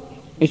to us.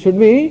 It should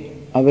be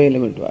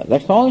available to us.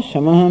 That's all.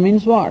 Shamaha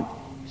means what?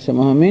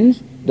 Shamaha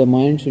means the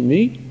mind should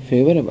be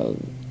favorable.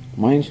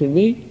 Mind should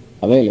be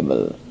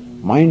available.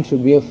 Mind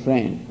should be a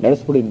friend. Let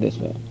us put it this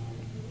way.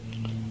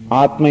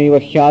 Atmaiva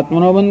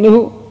hyatmano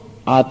bandhu,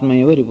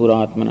 atmaiva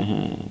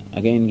ripuratmanah.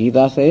 Again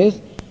Gita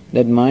says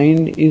that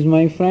mind is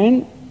my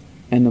friend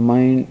and the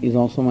mind is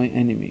also my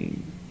enemy.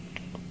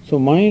 So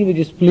mind which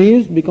is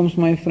pleased becomes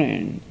my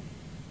friend.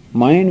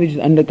 Mind which is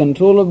under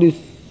control of this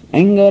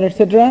anger,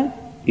 etc.,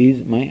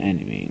 is my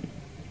enemy.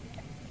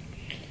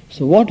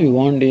 So what we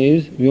want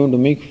is, we want to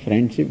make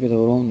friendship with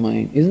our own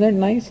mind. Isn't that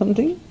nice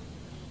something?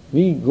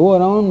 We go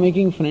around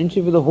making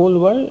friendship with the whole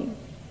world,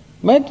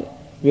 but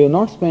we have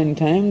not spent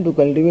time to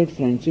cultivate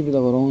friendship with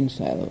our own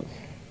self.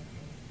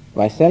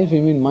 By self we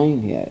mean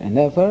mind here, and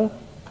therefore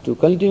to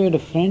cultivate a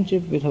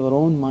friendship with our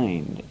own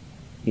mind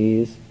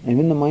is, and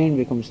when the mind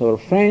becomes our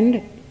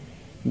friend,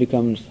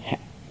 becomes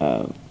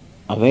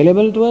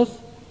available to us,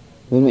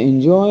 when we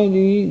enjoy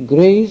the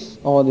grace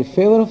or the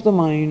favor of the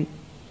mind,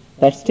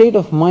 that state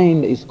of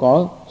mind is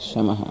called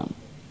shamaha.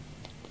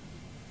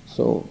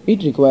 So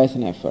it requires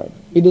an effort.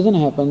 It doesn't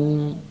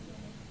happen.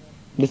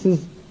 This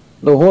is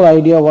the whole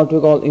idea of what we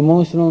call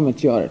emotional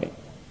maturity.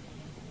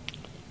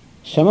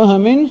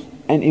 Shamaha means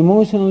an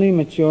emotionally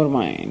mature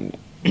mind.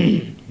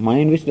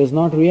 Mind which does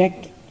not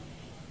react,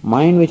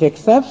 mind which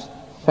accepts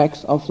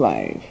facts of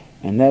life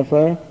and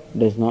therefore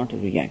does not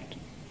react.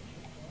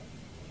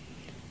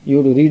 You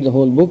have to read the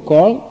whole book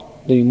called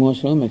The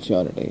Emotional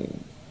Maturity.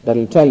 That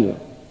will tell you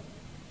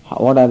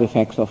what are the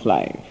facts of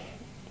life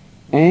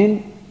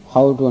and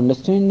how to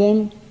understand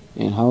them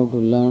and how to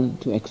learn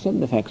to accept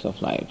the facts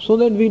of life, so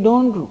that we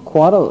don't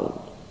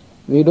quarrel.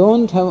 We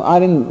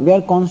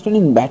are constant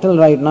in battle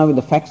right now with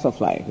the facts of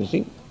life, you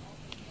see.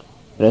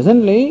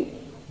 Presently,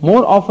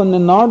 more often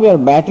than not, we are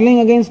battling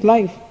against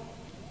life.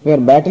 We are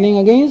battling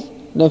against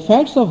the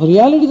facts of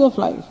realities of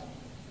life.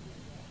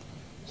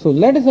 So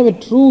let us have a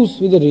truce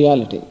with the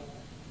reality.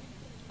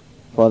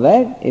 For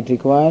that, it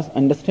requires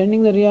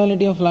understanding the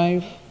reality of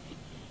life,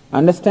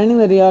 understanding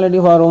the reality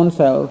of our own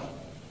self,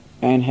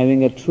 and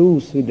having a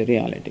truce with the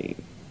reality.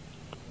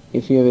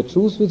 If you have a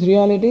truce with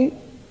reality,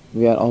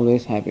 we are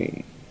always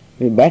happy.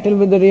 We battle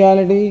with the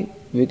reality,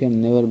 we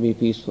can never be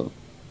peaceful.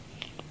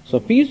 So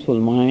peaceful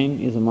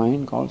mind is a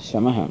mind called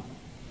shamaha.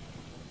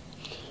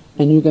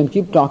 And you can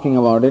keep talking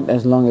about it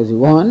as long as you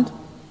want,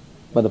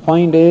 but the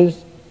point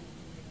is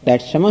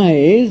that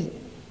shamaha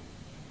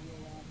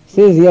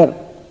says here,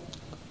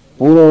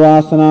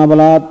 Purvavasana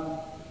balat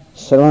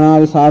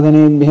shravanadi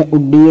sadhanebhya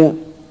uddiya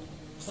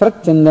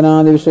srak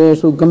chandanaadi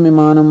visheshu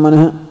gamyamanam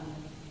manah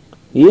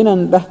yena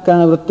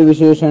antahkarana vritti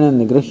visheshana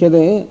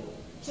nigrhyate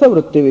sa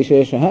vritti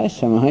visheshaha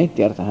shamaha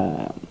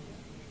ityarthaha.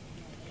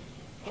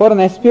 For an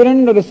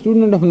aspirant or a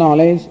student of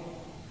knowledge,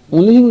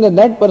 only thing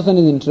that person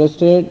is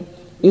interested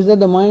is that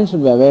the mind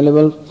should be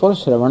available for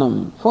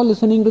shravanam, for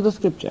listening to the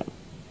scripture.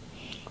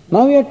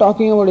 Now we are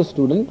talking about a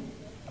student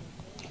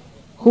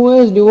who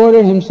has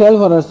devoted himself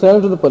or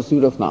herself to the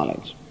pursuit of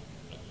knowledge.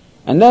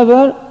 And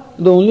therefore,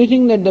 the only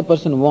thing that the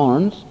person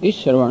wants is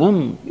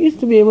shravanam, is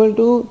to be able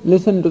to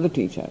listen to the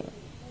teacher.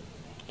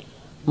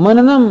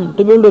 Mananam,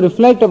 to be able to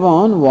reflect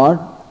upon what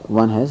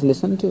one has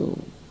listened to.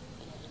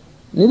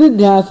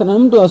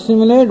 Nididhyasanam, to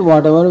assimilate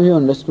whatever we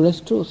understood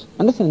as truth.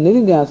 Understand,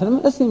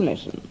 nididhyasanam,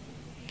 assimilation.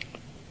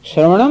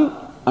 Shravanam,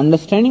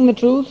 understanding the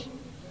truth.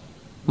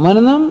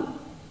 Mananam,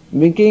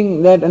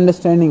 making that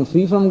understanding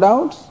free from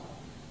doubts.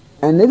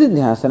 And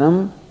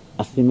nididhyasanam,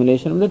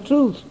 assimilation of the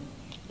truth,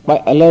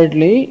 by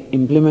alertly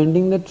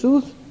implementing the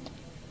truth.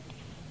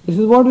 This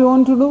is what we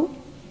want to do.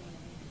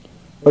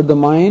 But the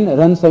mind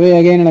runs away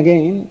again and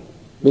again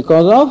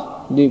because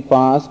of the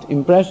past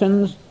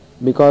impressions,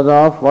 because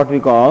of what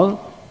we call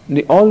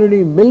the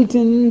already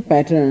built-in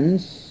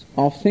patterns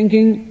of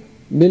thinking,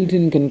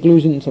 built-in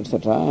conclusions,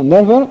 etc. And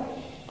therefore,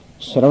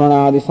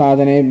 shravanadi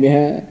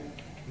sadhanebhya,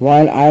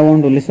 while I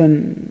want to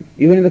listen,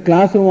 even in the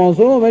classroom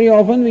also, very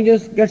often we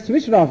just get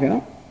switched off, you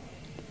know.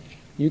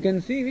 You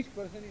can see which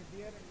person is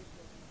here and which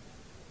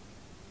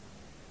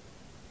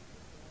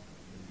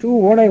person. To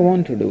what I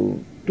want to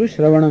do, to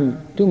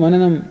shravanam, to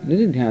mananam,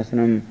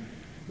 nididhyasanam,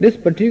 this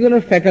particular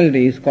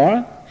faculty is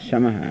called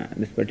shamaha.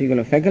 This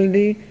particular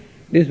faculty,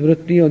 this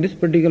vritti or this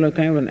particular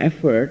kind of an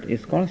effort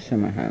is called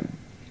shamaha,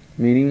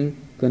 meaning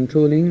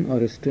controlling or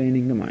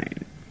restraining the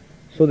mind,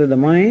 so that the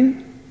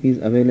mind is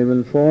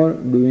available for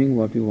doing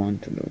what we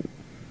want to do.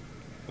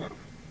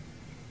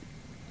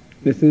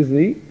 This is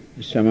the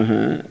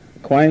shamaha,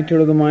 quietude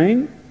of the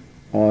mind,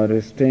 or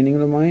restraining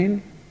of the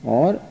mind,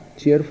 or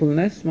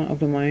cheerfulness of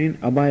the mind,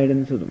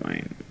 abidance of the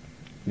mind.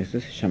 This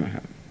is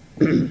shamaha.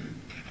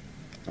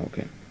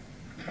 Okay.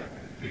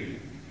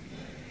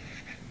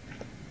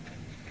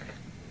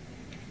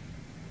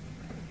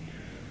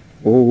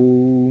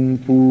 Om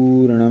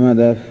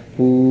Purnamadah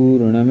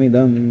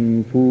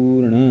Purnamidam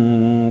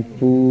Purnat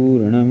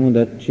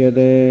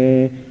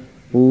Purnamudachyate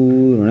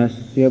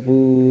Purnasya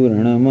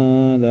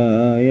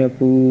Purnamadaya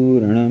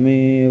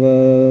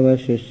Purnameva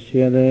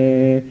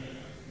Vashishyate.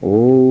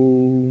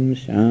 Om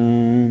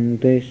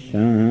Shanti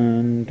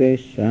Shanti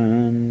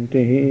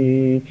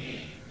Shanti.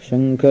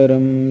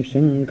 Shankaram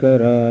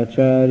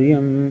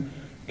Shankaracharyam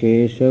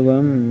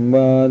Keshavam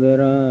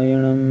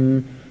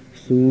Badarayanam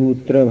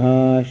Sutra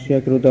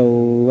Bhashya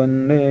Krutau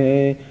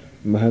Vande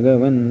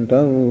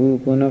Bhagavantau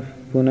Punah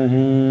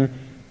Punah.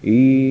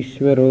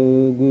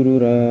 Ishvaro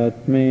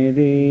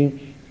Gururatmedi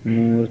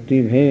Murti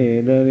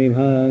Bheda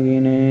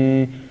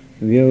Vibhagine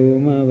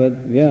Vyomavad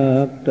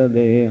Vyapta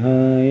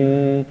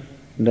Dehaya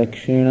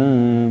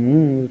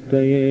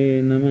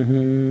Dakshinamurtaye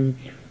Namaha.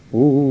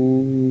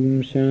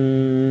 Om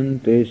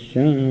Shanti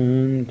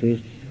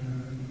Shanti.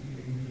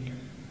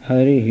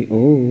 Hari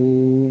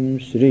Om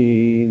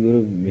Shri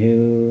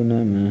Gurubhyo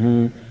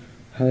Namaha.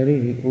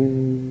 Hari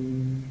Om.